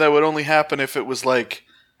like something that would only happen if it was like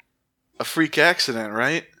a freak accident,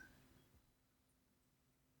 right?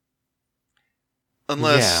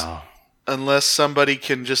 Unless somebody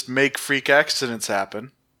can just make freak accidents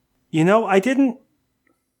happen. You know, I didn't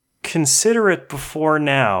consider it before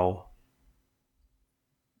now,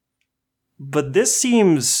 but this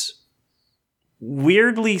seems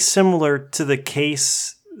weirdly similar to the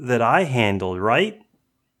case that I handled, right?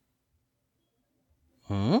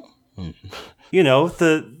 You know,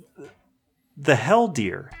 the hell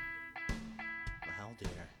deer.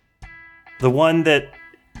 The one that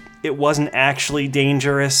it wasn't actually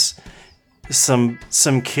dangerous. Some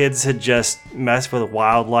kids had just messed with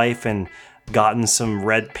wildlife and gotten some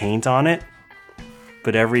red paint on it.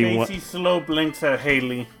 But everyone... Casey slow blinks at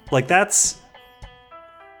Haley. That's...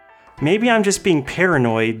 Maybe I'm just being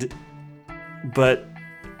paranoid, but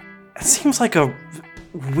it seems like a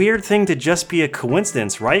weird thing to just be a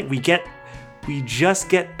coincidence, right? We just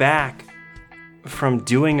get back from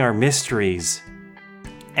doing our mysteries,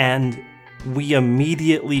 and we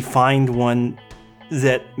immediately find one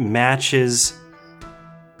that matches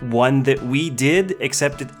one that we did,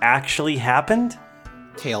 except it actually happened?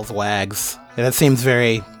 Tails wags. That seems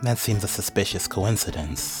a suspicious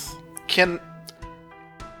coincidence.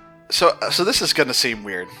 So this is gonna seem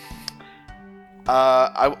weird.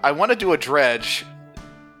 I want to do a dredge,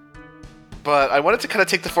 but I wanted to kind of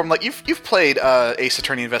take the form like you've played Ace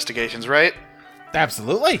Attorney Investigations, right?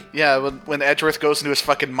 Absolutely. Yeah, when Edgeworth goes into his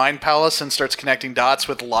fucking mind palace and starts connecting dots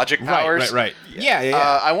with logic powers. Right.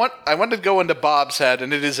 Yeah. I want to go into Bob's head,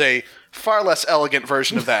 and it is a far less elegant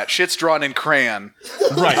version of that. Shit's drawn in crayon.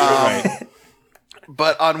 Right.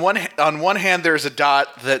 But on one hand, there's a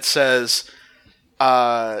dot that says,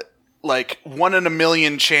 like 1 in a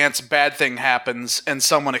million chance bad thing happens, and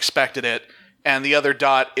someone expected it, and the other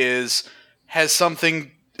dot has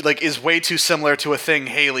something like is way too similar to a thing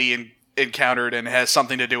Haley encountered and has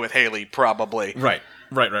something to do with Haley, probably. Right.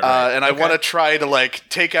 And I want to try to like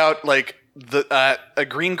take out like the a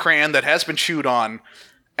green crayon that has been chewed on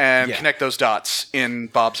and connect those dots in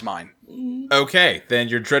Bob's mind. Okay, then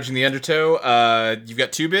you're dredging the undertow. You've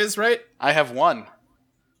got 2 biz, right? I have 1.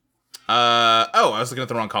 I was looking at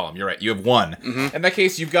the wrong column. You're right. You have 1. Mm-hmm. In that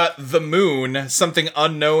case, you've got the moon. Something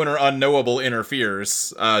unknown or unknowable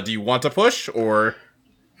interferes. Do you want to push or?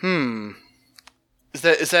 Is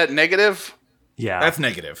that negative? Yeah. That's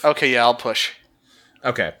negative. Okay, yeah, I'll push.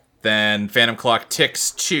 Okay. Then Phantom Clock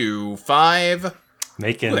ticks to 5.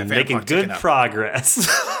 Making clock good ticking up. progress.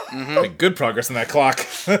 Make good progress on that clock.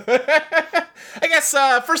 I guess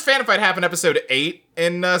first Phantom Fight happened episode 8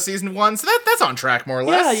 in season 1, so that's on track more or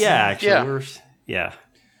less. Yeah, actually. Yeah.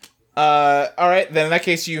 All right, then in that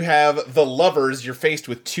case you have the lovers. You're faced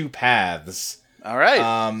with 2 paths. All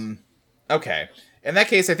right. Okay. In that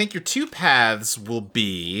case, I think your 2 paths will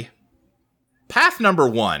be... Path number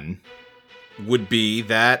 1 would be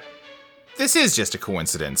that this is just a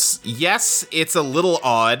coincidence. Yes, it's a little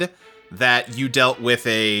odd that you dealt with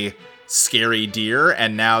a scary deer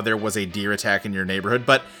and now there was a deer attack in your neighborhood,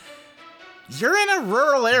 but you're in a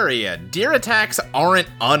rural area. Deer attacks aren't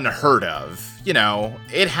unheard of. You know,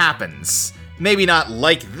 it happens. Maybe not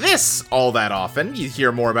like this all that often. You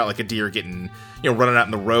hear more about like a deer getting, running out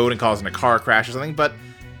in the road and causing a car crash or something, but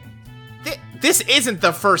this isn't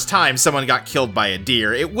the first time someone got killed by a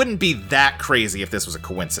deer. It wouldn't be that crazy if this was a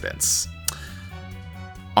coincidence.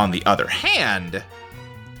 On the other hand,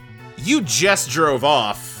 you just drove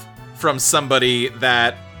off from somebody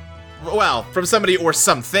from somebody or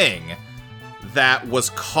something that was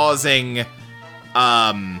causing,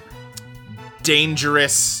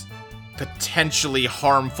 dangerous, potentially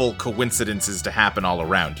harmful coincidences to happen all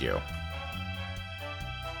around you.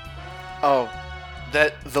 Oh,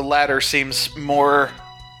 that the latter seems more.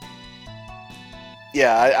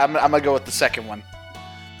 Yeah, I'm gonna go with the second one.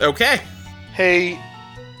 Okay. Hey,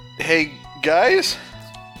 guys.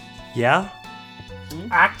 Yeah?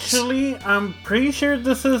 Actually, I'm pretty sure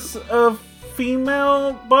this is a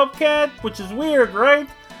female bobcat, which is weird, right?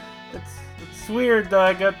 It's weird that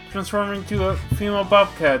I got transformed into a female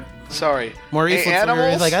bobcat. Sorry. Maurice Hey, looks over,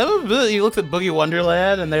 he's animals? like, he looks at Boogie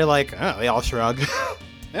Wonderland, and they're like, oh, they all shrug.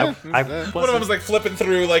 Yeah. One of them was like flipping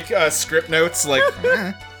through like script notes, like.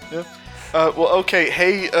 Well, okay.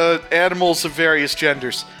 Hey, animals of various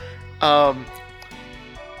genders.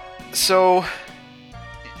 So,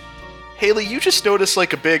 Haley, you just noticed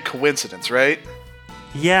like a big coincidence, right?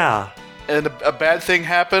 Yeah. And a bad thing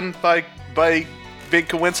happened by big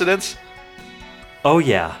coincidence. Oh,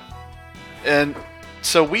 yeah. And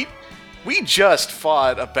so we just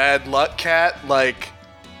fought a bad luck cat like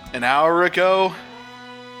an hour ago.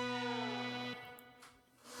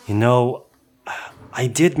 I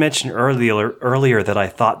did mention earlier that I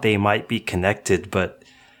thought they might be connected, but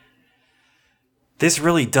this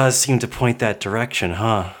really does seem to point that direction,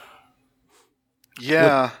 huh?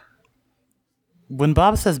 Yeah. When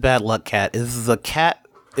Bob says bad luck cat, is the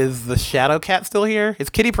shadow cat still here? Is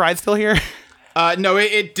Kitty Pryde still here? No,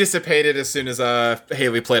 it dissipated as soon as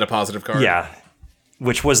Haley played a positive card. Yeah.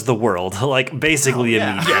 Which was the world, like basically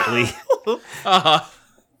immediately.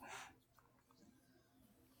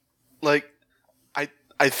 Like,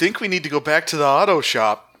 I think we need to go back to the auto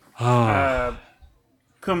shop.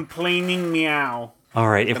 Complaining meow. All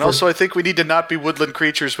right. And also, I think we need to not be woodland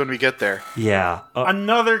creatures when we get there. Yeah.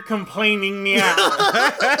 Another complaining meow.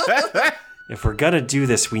 If we're gonna do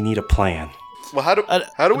this, we need a plan. Well,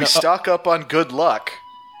 how do we stock up on good luck?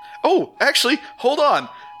 Oh, actually, hold on.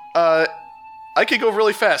 I could go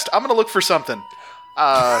really fast. I'm gonna look for something.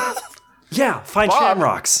 Yeah, find Bob.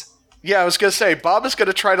 shamrocks. Yeah, I was gonna say, Bob is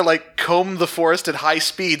gonna try to like comb the forest at high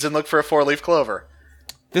speeds and look for a 4-leaf clover.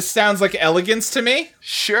 This sounds like elegance to me.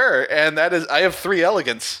 Sure, and that is, I have 3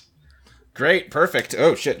 elegance. Great, perfect.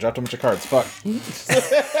 Oh shit, dropped a bunch of cards. Fuck.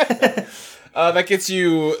 That gets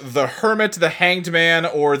you the Hermit, the Hanged Man,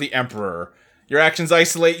 or the Emperor. Your actions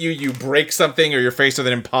isolate you, you break something, or you're faced with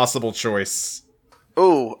an impossible choice.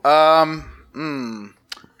 Ooh, I'm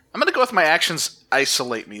gonna go with my actions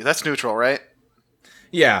isolate me. That's neutral, right?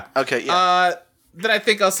 Yeah. Okay, yeah. Then I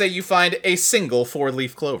think I'll say you find a single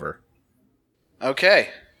 4-leaf clover. Okay.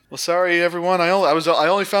 Well, sorry everyone. I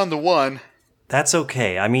only found the one. That's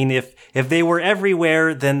okay. I mean, if they were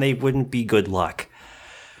everywhere, then they wouldn't be good luck.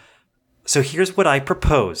 So here's what I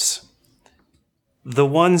propose. The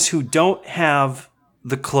ones who don't have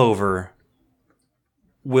the clover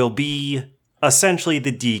will be essentially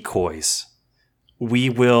the decoys. We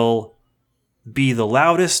will be the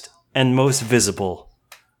loudest and most visible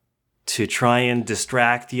to try and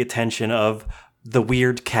distract the attention of the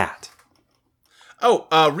weird cat. Oh,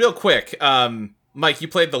 real quick. Mike, you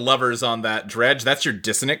played the lovers on that dredge. That's your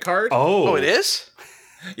dissonant card. Oh, it is?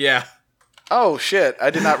 Yeah. Oh, shit. I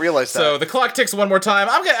did not realize that. So the clock ticks one more time.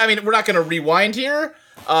 We're not going to rewind here.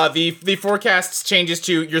 The forecast changes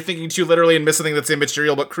to you're thinking too literally and miss something that's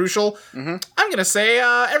immaterial but crucial. Mm-hmm. I'm going to say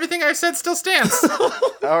everything I said still stands.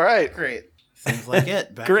 All right. Great. Seems like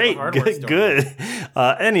it. Back Great, to the hardware good, store. good.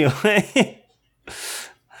 Anyway.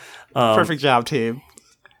 Perfect job, team.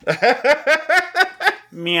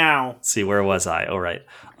 Meow. See, where was I? Oh, right.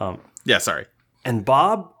 Yeah, sorry. And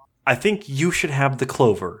Bob, I think you should have the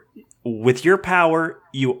clover. With your power,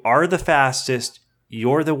 you are the fastest.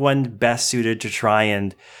 You're the one best suited to try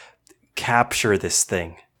and capture this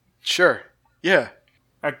thing. Sure. Yeah.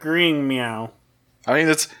 Agreeing, meow. I mean,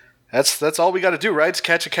 that's all we got to do, right? Is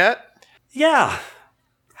catch a cat? Yeah.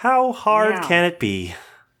 How hard Meow. can it be?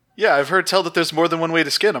 Yeah, I've heard tell that there's more than one way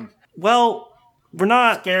to skin them. Well, we're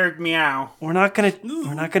not Scared meow. gonna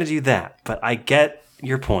do that, but I get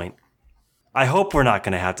your point. I hope we're not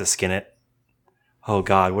gonna have to skin it. Oh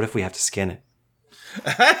God, what if we have to skin it?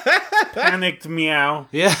 Panicked meow.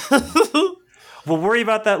 Yeah. We'll worry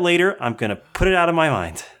about that later. I'm gonna put it out of my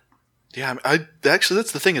mind. Yeah, I actually,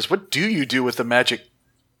 that's the thing is, what do you do with the magic,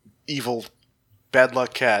 evil, bad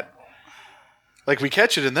luck cat? Like, we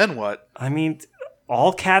catch it and then what? I mean,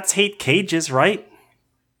 all cats hate cages, right?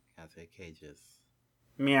 Cats hate cages.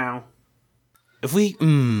 Meow. If we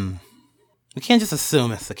can't just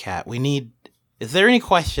assume it's the cat. Is there any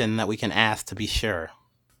question that we can ask to be sure?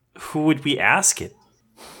 Who would we ask it?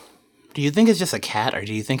 Do you think it's just a cat, or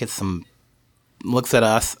do you think it's some looks at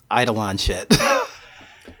us Eidolon shit?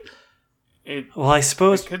 Well, I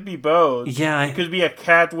suppose. It could be both. Yeah, It could be a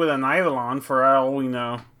cat with an eidolon for all we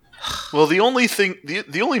know. Well, the only thing,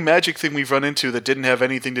 the only magic thing we've run into that didn't have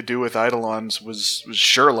anything to do with Eidolons was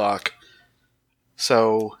Sherlock.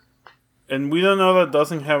 So, And we don't know that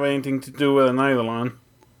doesn't have anything to do with an eidolon.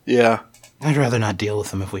 yeah. I'd rather not deal with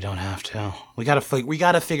them if we don't have to. We gotta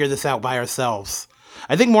figure this out by ourselves.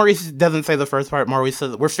 I think Maurice doesn't say the first part. Maurice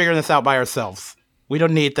says we're figuring this out by ourselves. We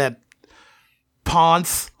don't need that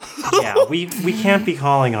Ponce. Yeah, we can't be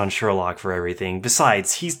calling on Sherlock for everything.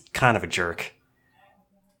 Besides, he's kind of a jerk.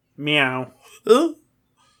 Meow.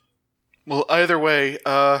 Well, either way,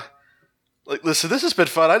 listen, this has been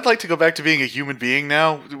fun. I'd like to go back to being a human being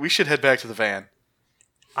now. We should head back to the van.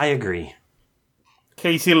 I agree.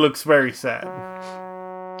 Casey looks very sad.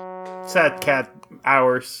 Sad cat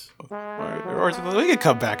hours. Or we could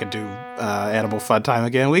come back and do Animal Fun Time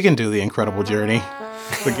again. We can do the Incredible Journey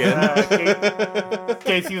again.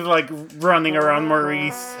 Casey's like running around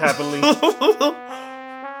Maurice happily.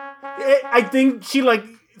 I think she like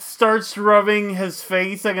starts rubbing his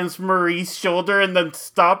face against Maurice's shoulder and then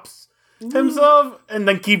stops himself and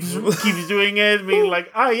then keeps doing it, being like,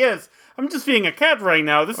 yes, I'm just being a cat right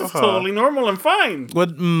now. This is totally normal and fine.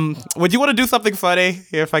 Would you want to do something funny?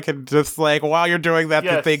 If I could just like while you're doing that, the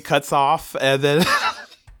Yes. thing cuts off and then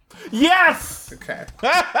Yes! okay.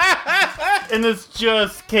 And it's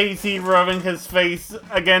just Casey rubbing his face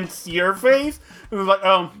against your face. It was like,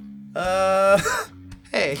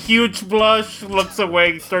 Hey. huge blush, looks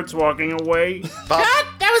away, starts walking away.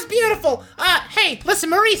 That was beautiful. Hey, listen,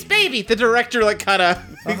 Maurice, baby. The director kind of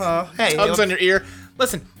Hey. tugs on your ear.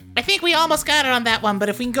 Listen, I think we almost got it on that one, but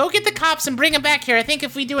if we can go get the cops and bring them back here, I think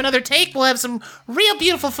if we do another take, we'll have some real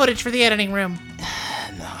beautiful footage for the editing room.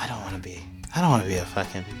 No, I don't want to be a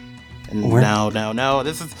fucking. No.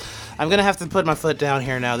 This is. I'm gonna have to put my foot down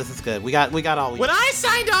here now. This is good. We got all we. When I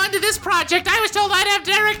signed on to this project, I was told I'd have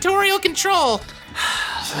directorial control.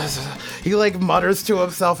 He like mutters to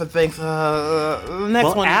himself and thinks, next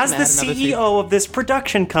Well, one. as you the can add another CEO of this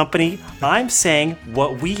production company, I'm saying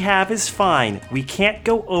what we have is fine. We can't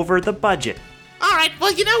go over the budget. All right,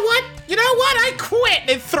 well, you know what? I quit.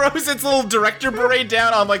 It throws its little director beret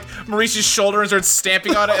down on like Maurice's shoulder and starts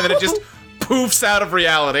stamping on it, and then it just poofs out of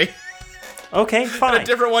reality. Okay, fine. And a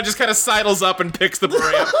different one just kind of sidles up and picks the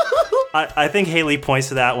beret up. I think Haley points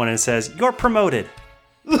to that one and says, "You're promoted."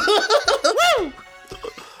 Woo!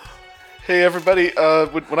 Hey everybody,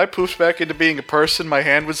 when I poofed back into being a person, my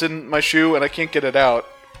hand was in my shoe and I can't get it out.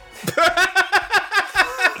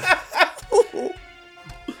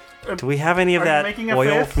 Do we have any of Are you that making a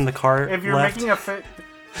oil fist? from the car If you're left? making a fit,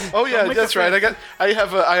 Oh yeah, make that's a right. fist. I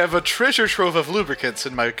have a treasure trove of lubricants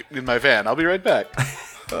in my van. I'll be right back.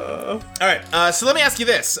 All right, so let me ask you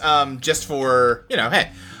this, just for,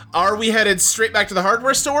 hey, are we headed straight back to the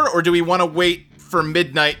hardware store, or do we want to wait for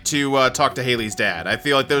midnight to talk to Haley's dad? I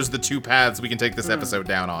feel like those are the two paths we can take this episode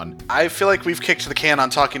down on. I feel like we've kicked the can on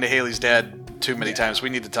talking to Haley's dad too many times. We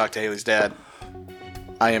need to talk to Haley's dad.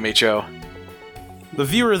 IMHO. The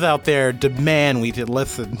viewers out there demand we did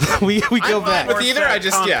listen. we go I'm back. fine with either, I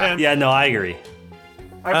just, Yeah, no, I agree.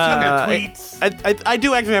 I've seen the tweets. I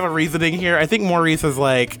do actually have a reasoning here. I think Maurice is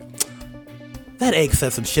like, that egg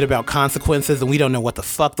said some shit about consequences, and we don't know what the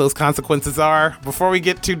fuck those consequences are. Before we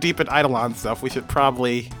get too deep in Eidolon stuff, we should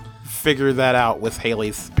probably figure that out with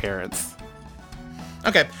Haley's parents.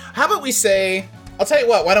 Okay, how about we say, I'll tell you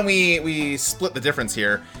what, why don't we split the difference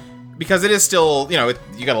here? Because it is still, you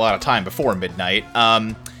got a lot of time before midnight.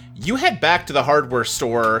 You head back to the hardware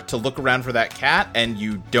store to look around for that cat, and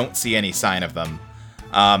you don't see any sign of them.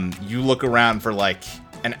 You look around for like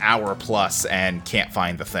an hour plus and can't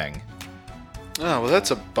find the thing. Oh, well, that's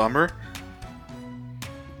a bummer.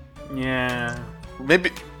 Yeah. Maybe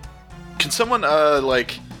can someone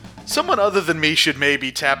someone other than me should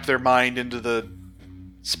maybe tap their mind into the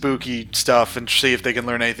spooky stuff and see if they can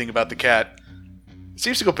learn anything about the cat. It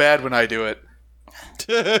seems to go bad when I do it.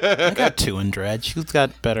 I got two in Dredge. Who's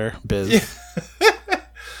got better biz?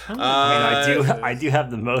 I do have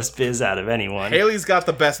the most biz out of anyone. Haley's got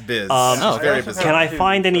the best biz. Very bizarre. Can I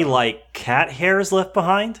find any cat hairs left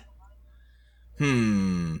behind?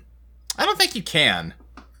 I don't think you can.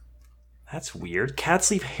 That's weird. Cats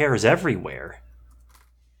leave hairs everywhere.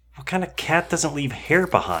 What kind of cat doesn't leave hair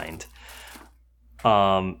behind?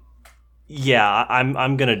 Yeah,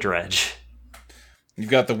 I'm gonna dredge. You've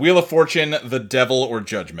got the Wheel of Fortune, the Devil, or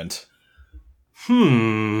Judgment.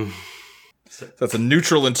 That's a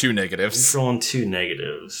neutral and two negatives. Neutral and two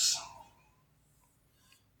negatives.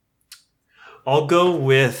 I'll go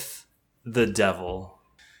with the Devil.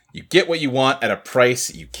 You get what you want at a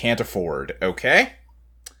price you can't afford, okay?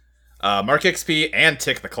 Mark XP and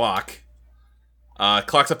tick the clock.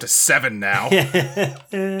 Clock's up to 7 now.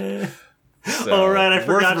 So, all right, I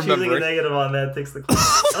forgot worth choosing a remembering. negative on that. Ticks the clock.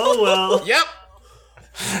 Oh well. Yep.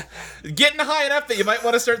 Getting high enough that you might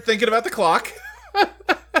want to start thinking about the clock.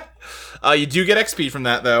 You do get XP from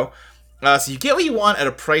that, though. So you get what you want at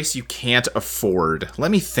a price you can't afford.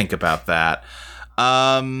 Let me think about that.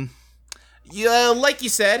 Yeah, like you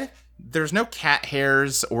said, there's no cat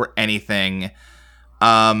hairs or anything.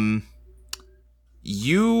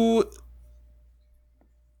 You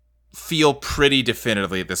feel pretty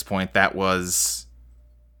definitively at this point that was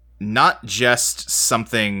not just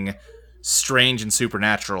something strange and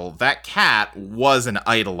supernatural. That cat was an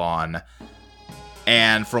Eidolon.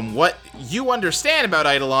 And from what you understand about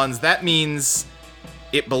Eidolons, that means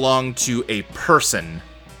it belonged to a person.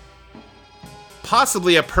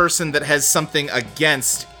 Possibly a person that has something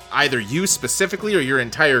against either you specifically or your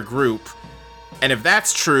entire group. And if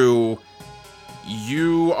that's true,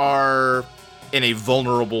 you are in a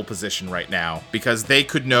vulnerable position right now because they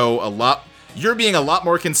could know a lot. You're being a lot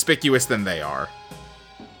more conspicuous than they are.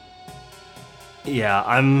 Yeah,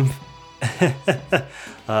 I'm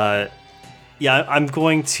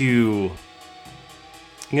going to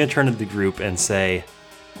turn to the group and say,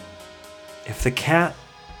 if the cat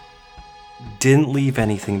didn't leave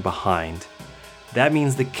anything behind, that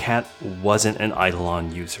means the cat wasn't an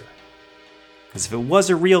Eidolon user. Because if it was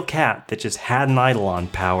a real cat that just had an Eidolon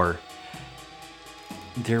power,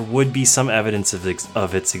 there would be some evidence of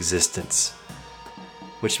its existence.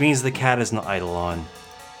 Which means the cat is an Eidolon.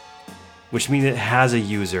 Which means it has a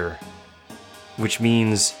user. Which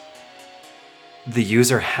means the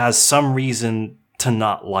user has some reason to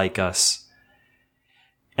not like us.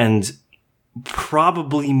 And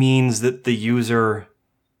probably means that the user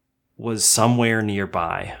was somewhere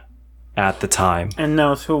nearby at the time. And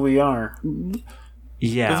knows who we are.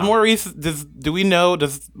 Yeah. Does Maurice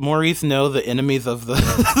know the enemies of the,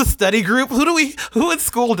 the study group? Who at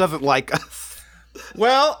school doesn't like us?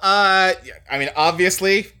 Well, I mean,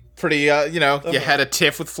 obviously, pretty, you had a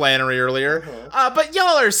tiff with Flannery earlier. But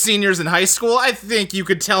y'all are seniors in high school. I think you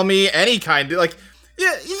could tell me any kind of, like,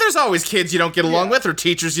 yeah, there's always kids you don't get along with or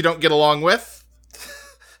teachers you don't get along with.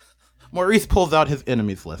 Maurice pulls out his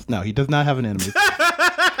enemies list. No, he does not have an enemies list.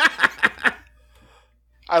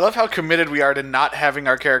 I love how committed we are to not having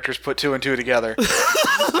our characters put 2 and 2 together.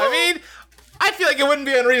 I mean, I feel like it wouldn't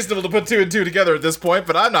be unreasonable to put 2 and 2 together at this point,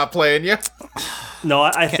 but I'm not playing you. No,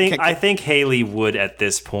 I think Haley would at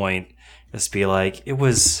this point just be like, it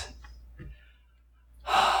was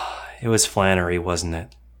Flannery, wasn't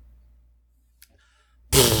it?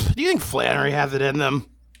 Do you think Flannery has it in them?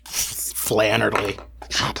 Flannery.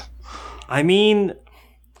 God. I mean,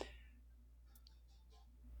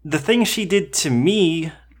 the things she did to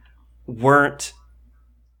me weren't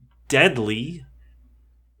deadly.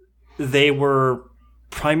 They were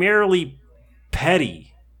primarily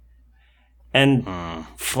petty. And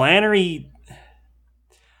Flannery,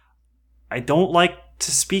 I don't like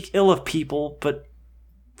to speak ill of people, but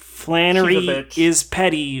Flannery is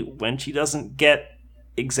petty when she doesn't get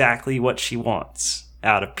exactly what she wants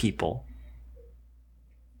out of people.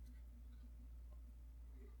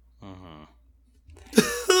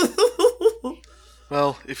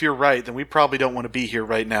 Well, if you're right, then we probably don't want to be here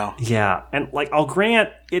right now. Yeah, and like I'll grant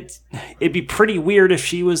it'd be pretty weird if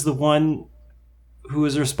she was the one who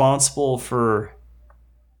was responsible for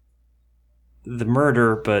the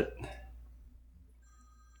murder, but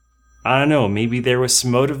I don't know, maybe there was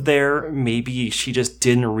some motive there, maybe she just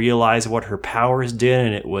didn't realize what her powers did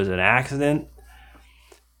and it was an accident.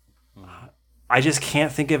 I just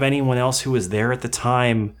can't think of anyone else who was there at the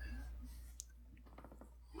time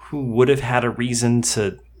who would have had a reason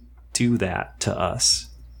to do that to us.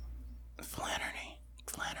 Flannery.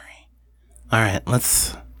 All right,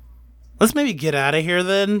 let's maybe get out of here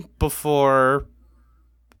then before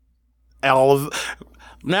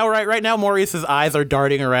right now Maurice's eyes are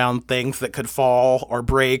darting around things that could fall or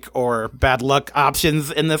break or bad luck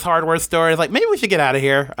options in this hardware store. It's like, maybe we should get out of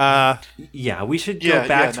here. Yeah, we should go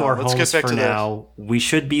back to our homes for now. We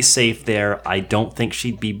should be safe there. I don't think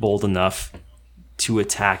she'd be bold enough to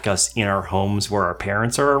attack us in our homes where our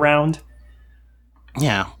parents are around.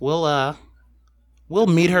 Yeah, we'll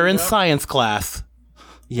meet her in science class.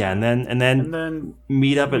 Yeah, and then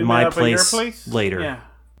meet up at my place later.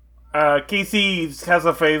 Yeah. Casey has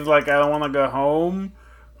a face like, I don't want to go home,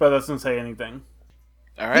 but doesn't say anything.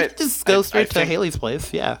 All right. Just go straight to Haley's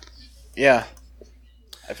place. Yeah. Yeah.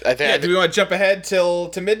 Do we want to jump ahead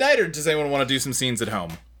to midnight, or does anyone want to do some scenes at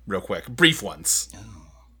home real quick? Brief ones.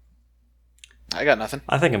 I got nothing.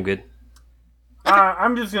 I think I'm good.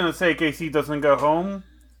 I'm just going to say Casey doesn't go home.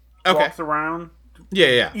 Okay. Walks around.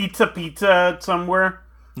 Yeah. Eats a pizza somewhere.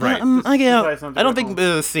 Right. I don't think this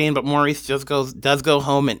is a scene, but Maurice does go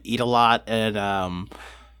home and eat a lot, and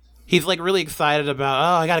he's like really excited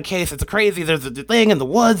about, I got a case, it's crazy, there's a thing in the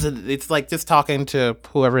woods, and it's like just talking to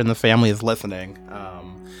whoever in the family is listening.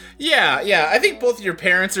 Yeah, I think both of your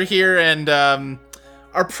parents are here and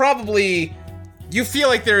are probably, you feel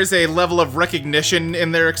like there is a level of recognition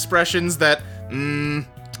in their expressions that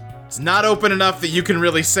it's not open enough that you can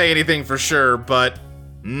really say anything for sure, but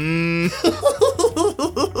they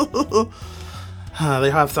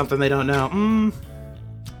have something they don't know.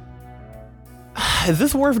 Is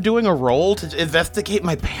this worth doing a roll to investigate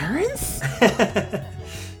my parents?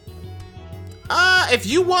 If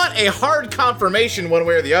you want a hard confirmation one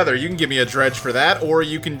way or the other, you can give me a dredge for that, or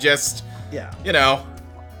you can just, I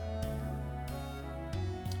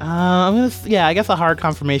guess a hard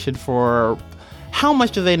confirmation for how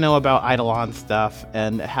much do they know about Eidolon stuff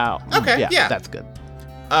and how. Okay, yeah. That's good.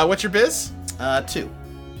 What's your biz? 2.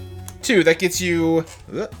 2, that gets you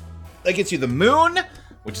the moon,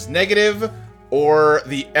 which is negative, or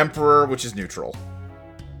the emperor, which is neutral.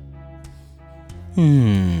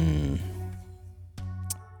 I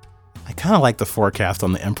kind of like the forecast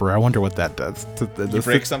on the emperor. I wonder what that does to you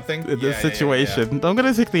break something in this situation. Yeah. I'm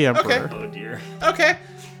gonna take the emperor. Okay. Oh dear. Okay.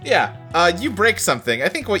 Yeah. You break something. I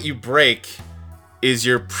think what you break is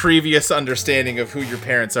your previous understanding of who your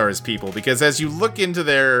parents are as people, because as you look into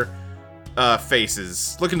their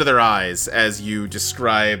faces, look into their eyes as you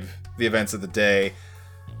describe the events of the day,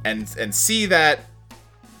 and see that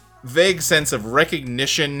vague sense of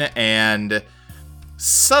recognition and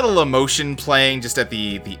subtle emotion playing just at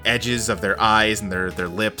the edges of their eyes and their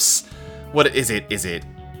lips. What is it? Is it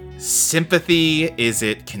sympathy? Is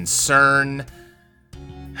it concern?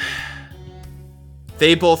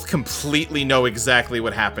 They both completely know exactly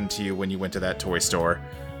what happened to you when you went to that toy store.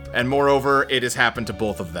 And moreover, it has happened to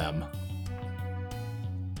both of them.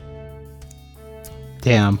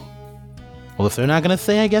 Damn. Well, if they're not gonna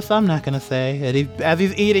say, I guess I'm not gonna say. And as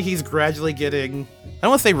he's eating, he's gradually getting, I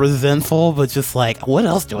don't want to say resentful, but just like, what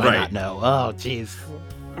else do I Right. not know? Oh, jeez.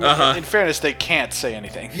 In fairness, they can't say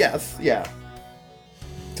anything. Yes, yeah.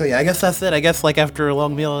 So yeah, I guess that's it. I guess like after a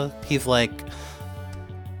long meal, he's like,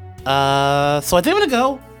 so I think I'm gonna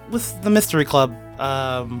go with the mystery club.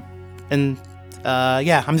 Yeah, I'm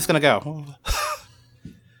just gonna go.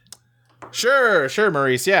 Sure,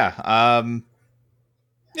 Maurice. Yeah.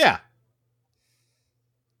 Yeah.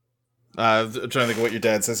 I'm trying to think of what your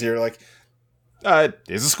dad says here. Like,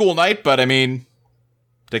 it's a school night, but I mean,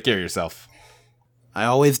 take care of yourself. I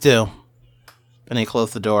always do. And he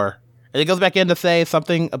closed the door. And he goes back in to say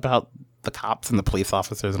something about the cops and the police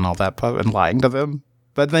officers and all that, and lying to them.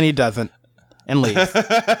 But then he doesn't. And leaves.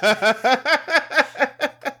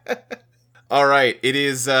 All right. It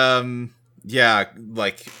is,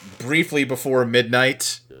 like briefly before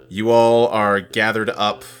midnight. You all are gathered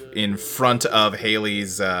up in front of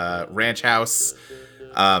Haley's ranch house.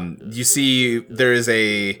 You see there is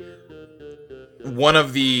one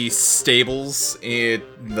of the stables in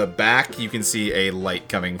the back. You can see a light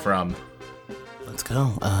coming from. Let's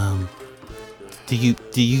go. Do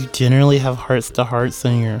you generally have hearts to hearts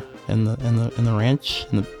in the ranch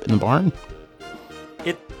in the barn?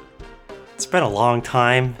 It's been a long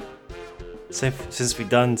time since we've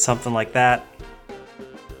done something like that.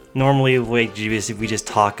 Normally, we just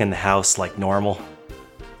talk in the house like normal.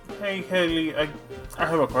 Hey, Haley, I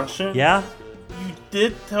have a question. Yeah? You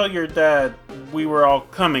did tell your dad we were all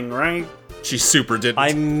coming, right? She super didn't.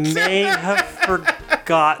 I may have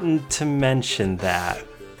forgotten to mention that.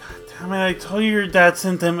 Damn it, I told you your dad's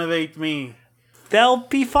intimidate me. They'll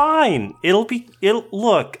be fine.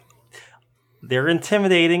 Look, they're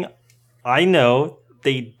intimidating. I know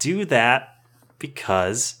they do that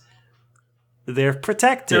because they're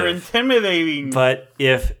protective. They're intimidating. But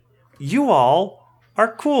if you all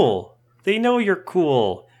are cool, they know you're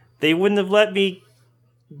cool. They wouldn't have let me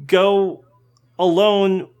go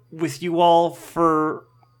alone with you all for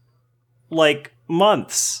like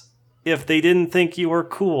months if they didn't think you were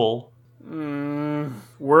cool.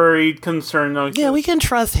 Worried, concerned. No, Yeah, we can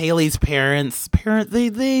trust Haley's parents.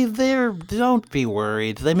 Don't be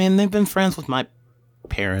worried. I mean, they've been friends with my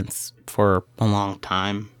parents for a long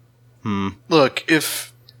time. Look,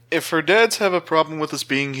 if her dads have a problem with us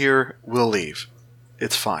being here, we'll leave.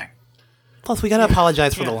 It's fine. Plus, we gotta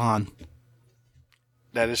apologize for the lawn.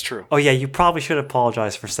 That is true. Oh yeah, you probably should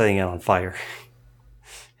apologize for setting it on fire.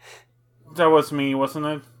 That was me, wasn't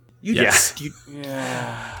it? Yes.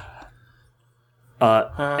 Yeah.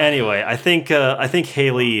 Anyway, I think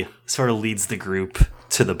Haley sort of leads the group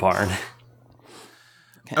to the barn.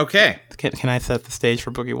 Okay. Can I set the stage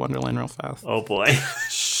for Boogie Wonderland real fast? Oh boy.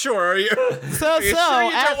 Sure. Are you So, sure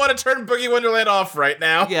you don't want to turn Boogie Wonderland off right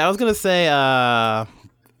now? yeah, I was gonna say,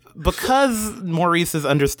 because Maurice's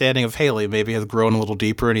understanding of Haley maybe has grown a little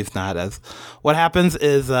deeper, and he's not as. What happens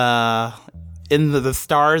is, the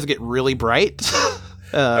stars get really bright.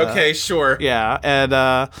 Okay, sure. Yeah,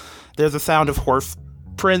 and there's a sound of horse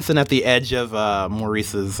prints, and at the edge of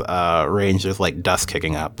Maurice's range, there's like dust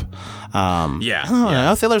kicking up. Yeah.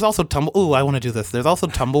 I'll say there's also Ooh, I want to do this. There's also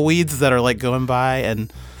tumbleweeds that are like going by,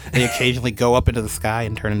 and they occasionally go up into the sky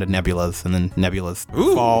and turn into nebulas, and then nebulas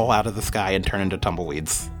fall out of the sky and turn into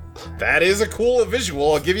tumbleweeds. That is a cool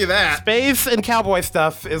visual, I'll give you that. Space and cowboy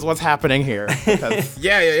stuff is what's happening here.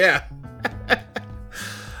 Yeah.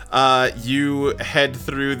 You head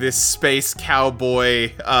through this space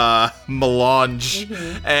cowboy melange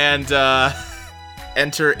and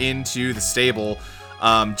enter into the stable.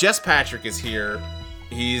 Jess Patrick is here.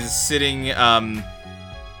 He's sitting,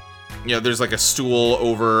 there's like a stool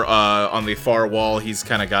over on the far wall. He's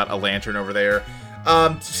kind of got a lantern over there.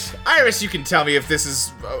 Iris, you can tell me if this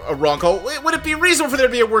is a wrong call. Would it be reasonable for there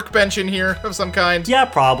to be a workbench in here of some kind? Yeah,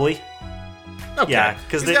 probably. Okay. Yeah,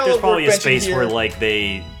 because He's got there's probably a workbench in space here. where like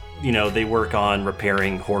they work on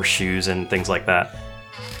repairing horseshoes and things like that.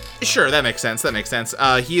 Sure, that makes sense.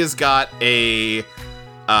 He has got a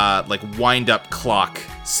wind-up clock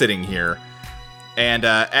sitting here, and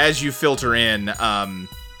as you filter in,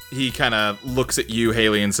 he kind of looks at you,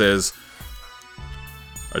 Haley, and says,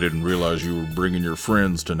 "I didn't realize you were bringing your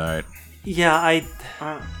friends tonight." Yeah, I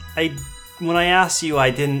when I asked you,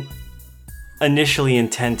 I didn't initially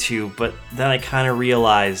intend to, but then I kind of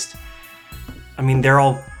realized, I mean, they're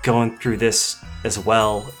all going through this as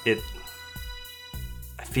well.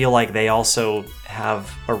 I feel like they also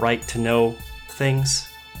have a right to know things.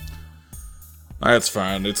 That's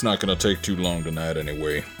fine. It's not going to take too long tonight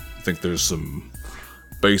anyway. I think there's some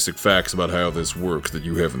basic facts about how this works that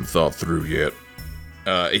you haven't thought through yet.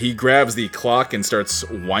 He grabs the clock and starts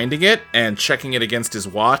winding it and checking it against his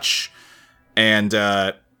watch. And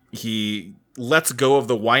he lets go of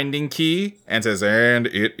the winding key and says, "And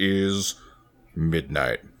it is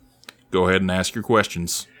midnight." Go ahead and ask your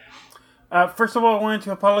questions. First of all, I wanted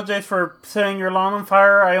to apologize for setting your lawn on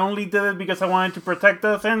fire. I only did it because I wanted to protect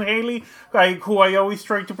us and Haley, who I always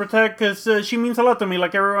try to protect, because she means a lot to me,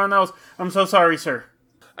 like everyone else. I'm so sorry, sir.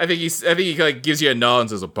 I think he like gives you a nod and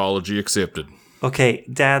says, "Apology accepted." Okay,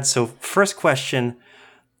 Dad, so first question.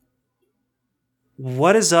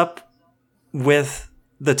 What is up with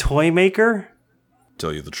the toy maker?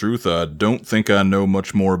 Tell you the truth, I don't think I know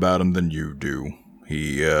much more about him than you do.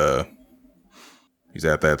 He's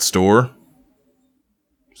at that store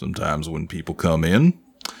sometimes when people come in,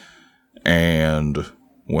 and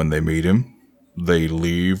when they meet him, they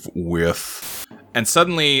leave with... And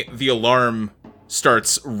suddenly the alarm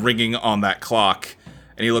starts ringing on that clock,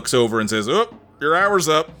 and he looks over and says, "Oh, your hour's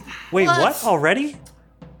up." Wait, what? Already?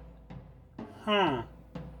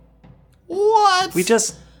 What? We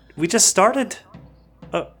just started.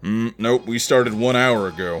 Nope, we started 1 hour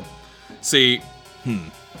ago. See,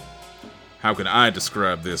 how can I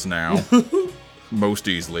describe this now? Most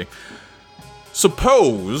easily.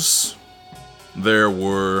 Suppose there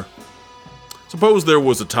was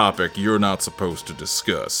a topic you're not supposed to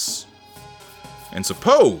discuss. And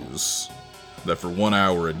suppose that for 1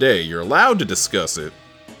 hour a day you're allowed to discuss it,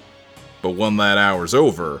 but when that hour's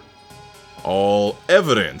over, all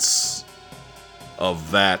evidence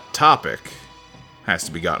of that topic has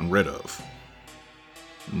to be gotten rid of.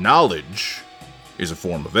 Knowledge is a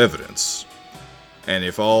form of evidence. And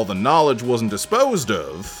if all the knowledge wasn't disposed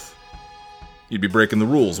of, you'd be breaking the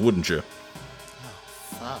rules, wouldn't you?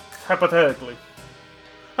 Hypothetically.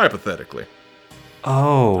 Hypothetically.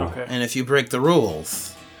 Oh. Okay. And if you break the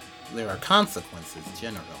rules, there are consequences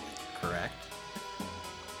generally, correct?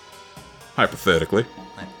 Hypothetically.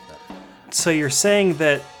 Hypothetically. So you're saying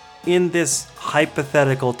that in this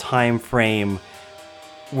hypothetical time frame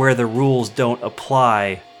where the rules don't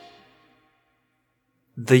apply,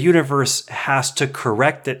 the universe has to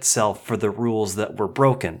correct itself for the rules that were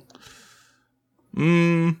broken.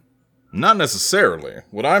 Not necessarily.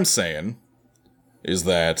 What I'm saying is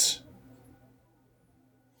that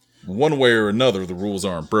one way or another, the rules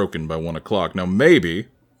aren't broken by 1 o'clock. Now, maybe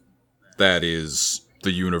that is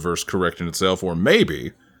the universe correcting itself, or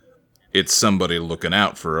maybe it's somebody looking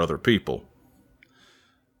out for other people.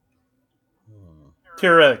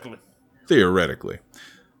 Theoretically. Theoretically.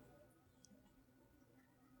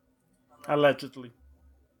 Allegedly.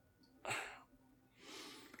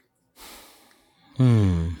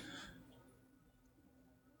 You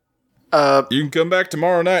can come back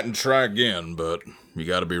tomorrow night and try again, but you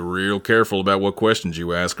gotta be real careful about what questions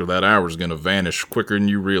you ask, or that hour's gonna vanish quicker than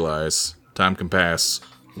you realize. Time can pass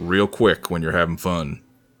real quick when you're having fun.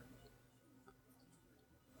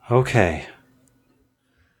 Okay.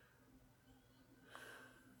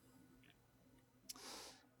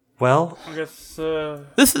 Well, I guess,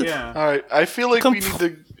 This is yeah. All right, I feel like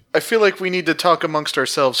we need to talk amongst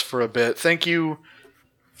ourselves for a bit. Thank you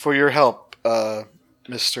for your help,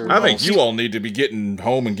 Mr. I think Moles. you all need to be getting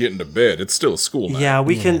home and getting to bed. It's still a school night. yeah,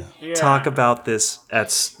 we can Yeah. talk about this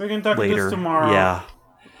We can talk later. this tomorrow. Yeah.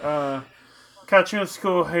 Catch you at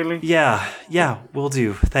school, Haley. Yeah, we'll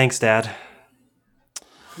do. Thanks, Dad.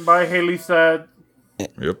 Bye, Haley's dad.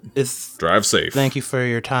 Yep. it's Drive safe. thank you for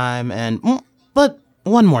your time and but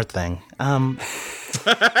one more thing. I'm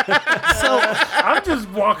just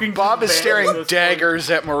walking. Bob to is bed staring at this daggers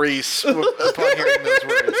at Maurice upon hearing those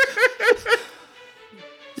words.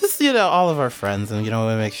 Just, all of our friends, and,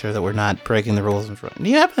 we make sure that we're not breaking the rules. Do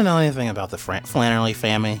you happen to know anything about the Flannery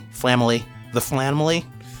family? The Flannery,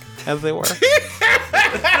 as they were?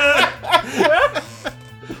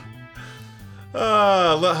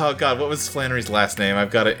 Oh, God, what was Flannery's last name? I've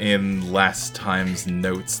got it in last time's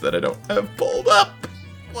notes that I don't have pulled up.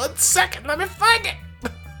 1 second, let me find it.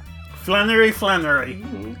 Flannery.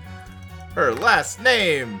 Her last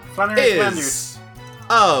name Flannery is,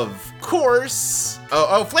 of course...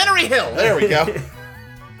 Oh, Flannery Hill. There we go.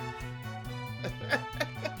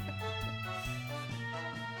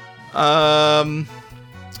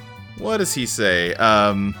 What does he say?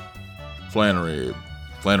 Flannery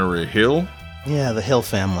Hill? Yeah, the Hill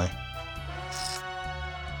family.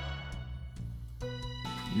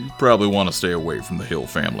 You probably want to stay away from the Hill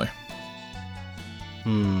family.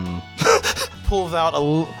 Pulls out a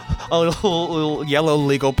little yellow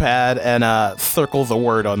legal pad and circles a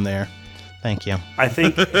word on there. Thank you. I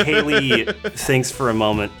think Haley thinks for a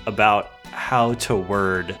moment about how to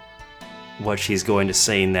word what she's going to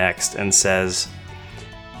say next and says,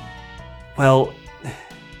 well,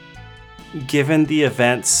 given the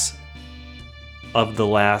events of the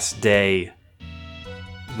last day,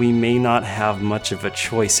 we may not have much of a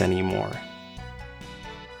choice anymore.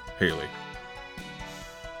 Haley.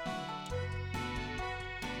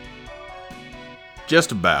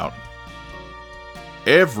 Just about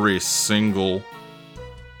every single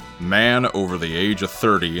man over the age of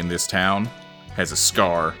 30 in this town has a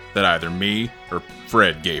scar that either me or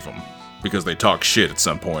Fred gave them because they talk shit at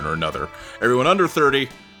some point or another. Everyone under 30,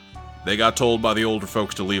 they got told by the older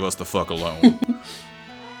folks to leave us the fuck alone.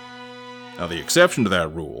 Now, the exception to that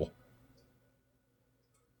rule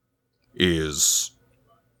is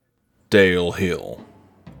Dale Hill.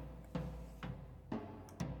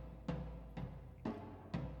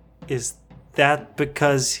 Is that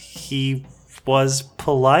because he was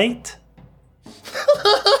polite?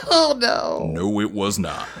 Oh no. No, it was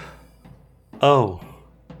not. Oh.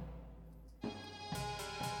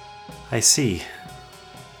 I see.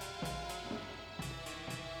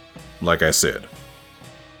 Like I said,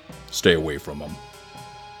 stay away from them.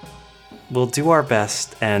 We'll do our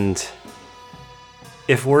best, and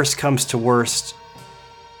if worst comes to worst,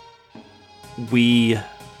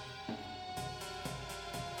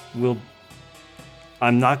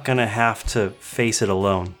 I'm not gonna have to face it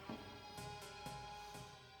alone.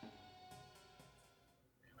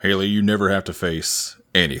 Haley, you never have to face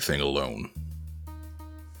anything alone.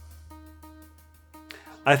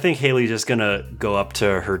 I think Haley's just gonna go up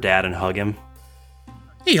to her dad and hug him.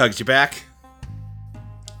 He hugs you back.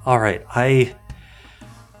 All right, I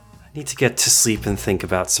need to get to sleep and think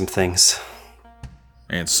about some things.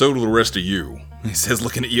 And so do the rest of you, he says,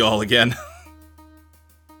 looking at you all again.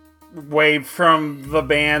 Wave from the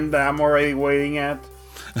band that I'm already waiting at.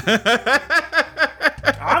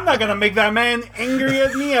 I'm not gonna make that man angry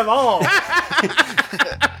at me at all.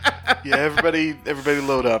 Yeah, everybody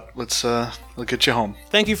load up. Let's get you home.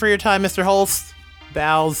 Thank you for your time, Mr. Holst.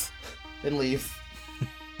 Bows and leave.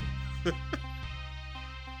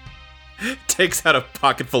 Takes out a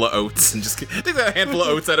pocket full of oats and just takes out a handful of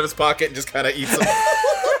oats out of his pocket and just kind of eats them.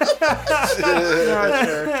 Not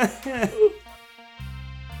sure.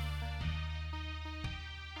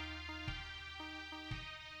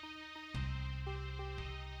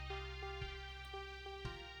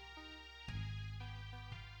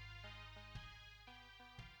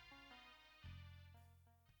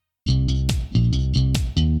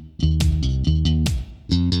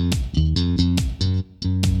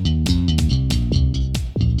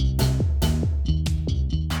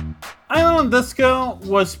 Island Disco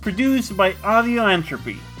was produced by Audio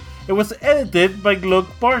Entropy. It was edited by Luke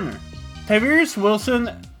Barner. Tiberius Wilson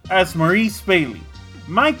as Maurice Bailey.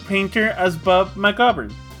 Mike Painter as Bob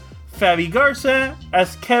McGovern. Fabi Garza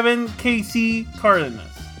as Kevin Casey Cardenas.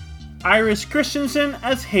 Iris Christensen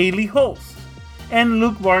as Haley Holst. And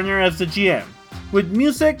Luke Barner as the GM. With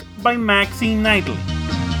music by Maxine Knightley.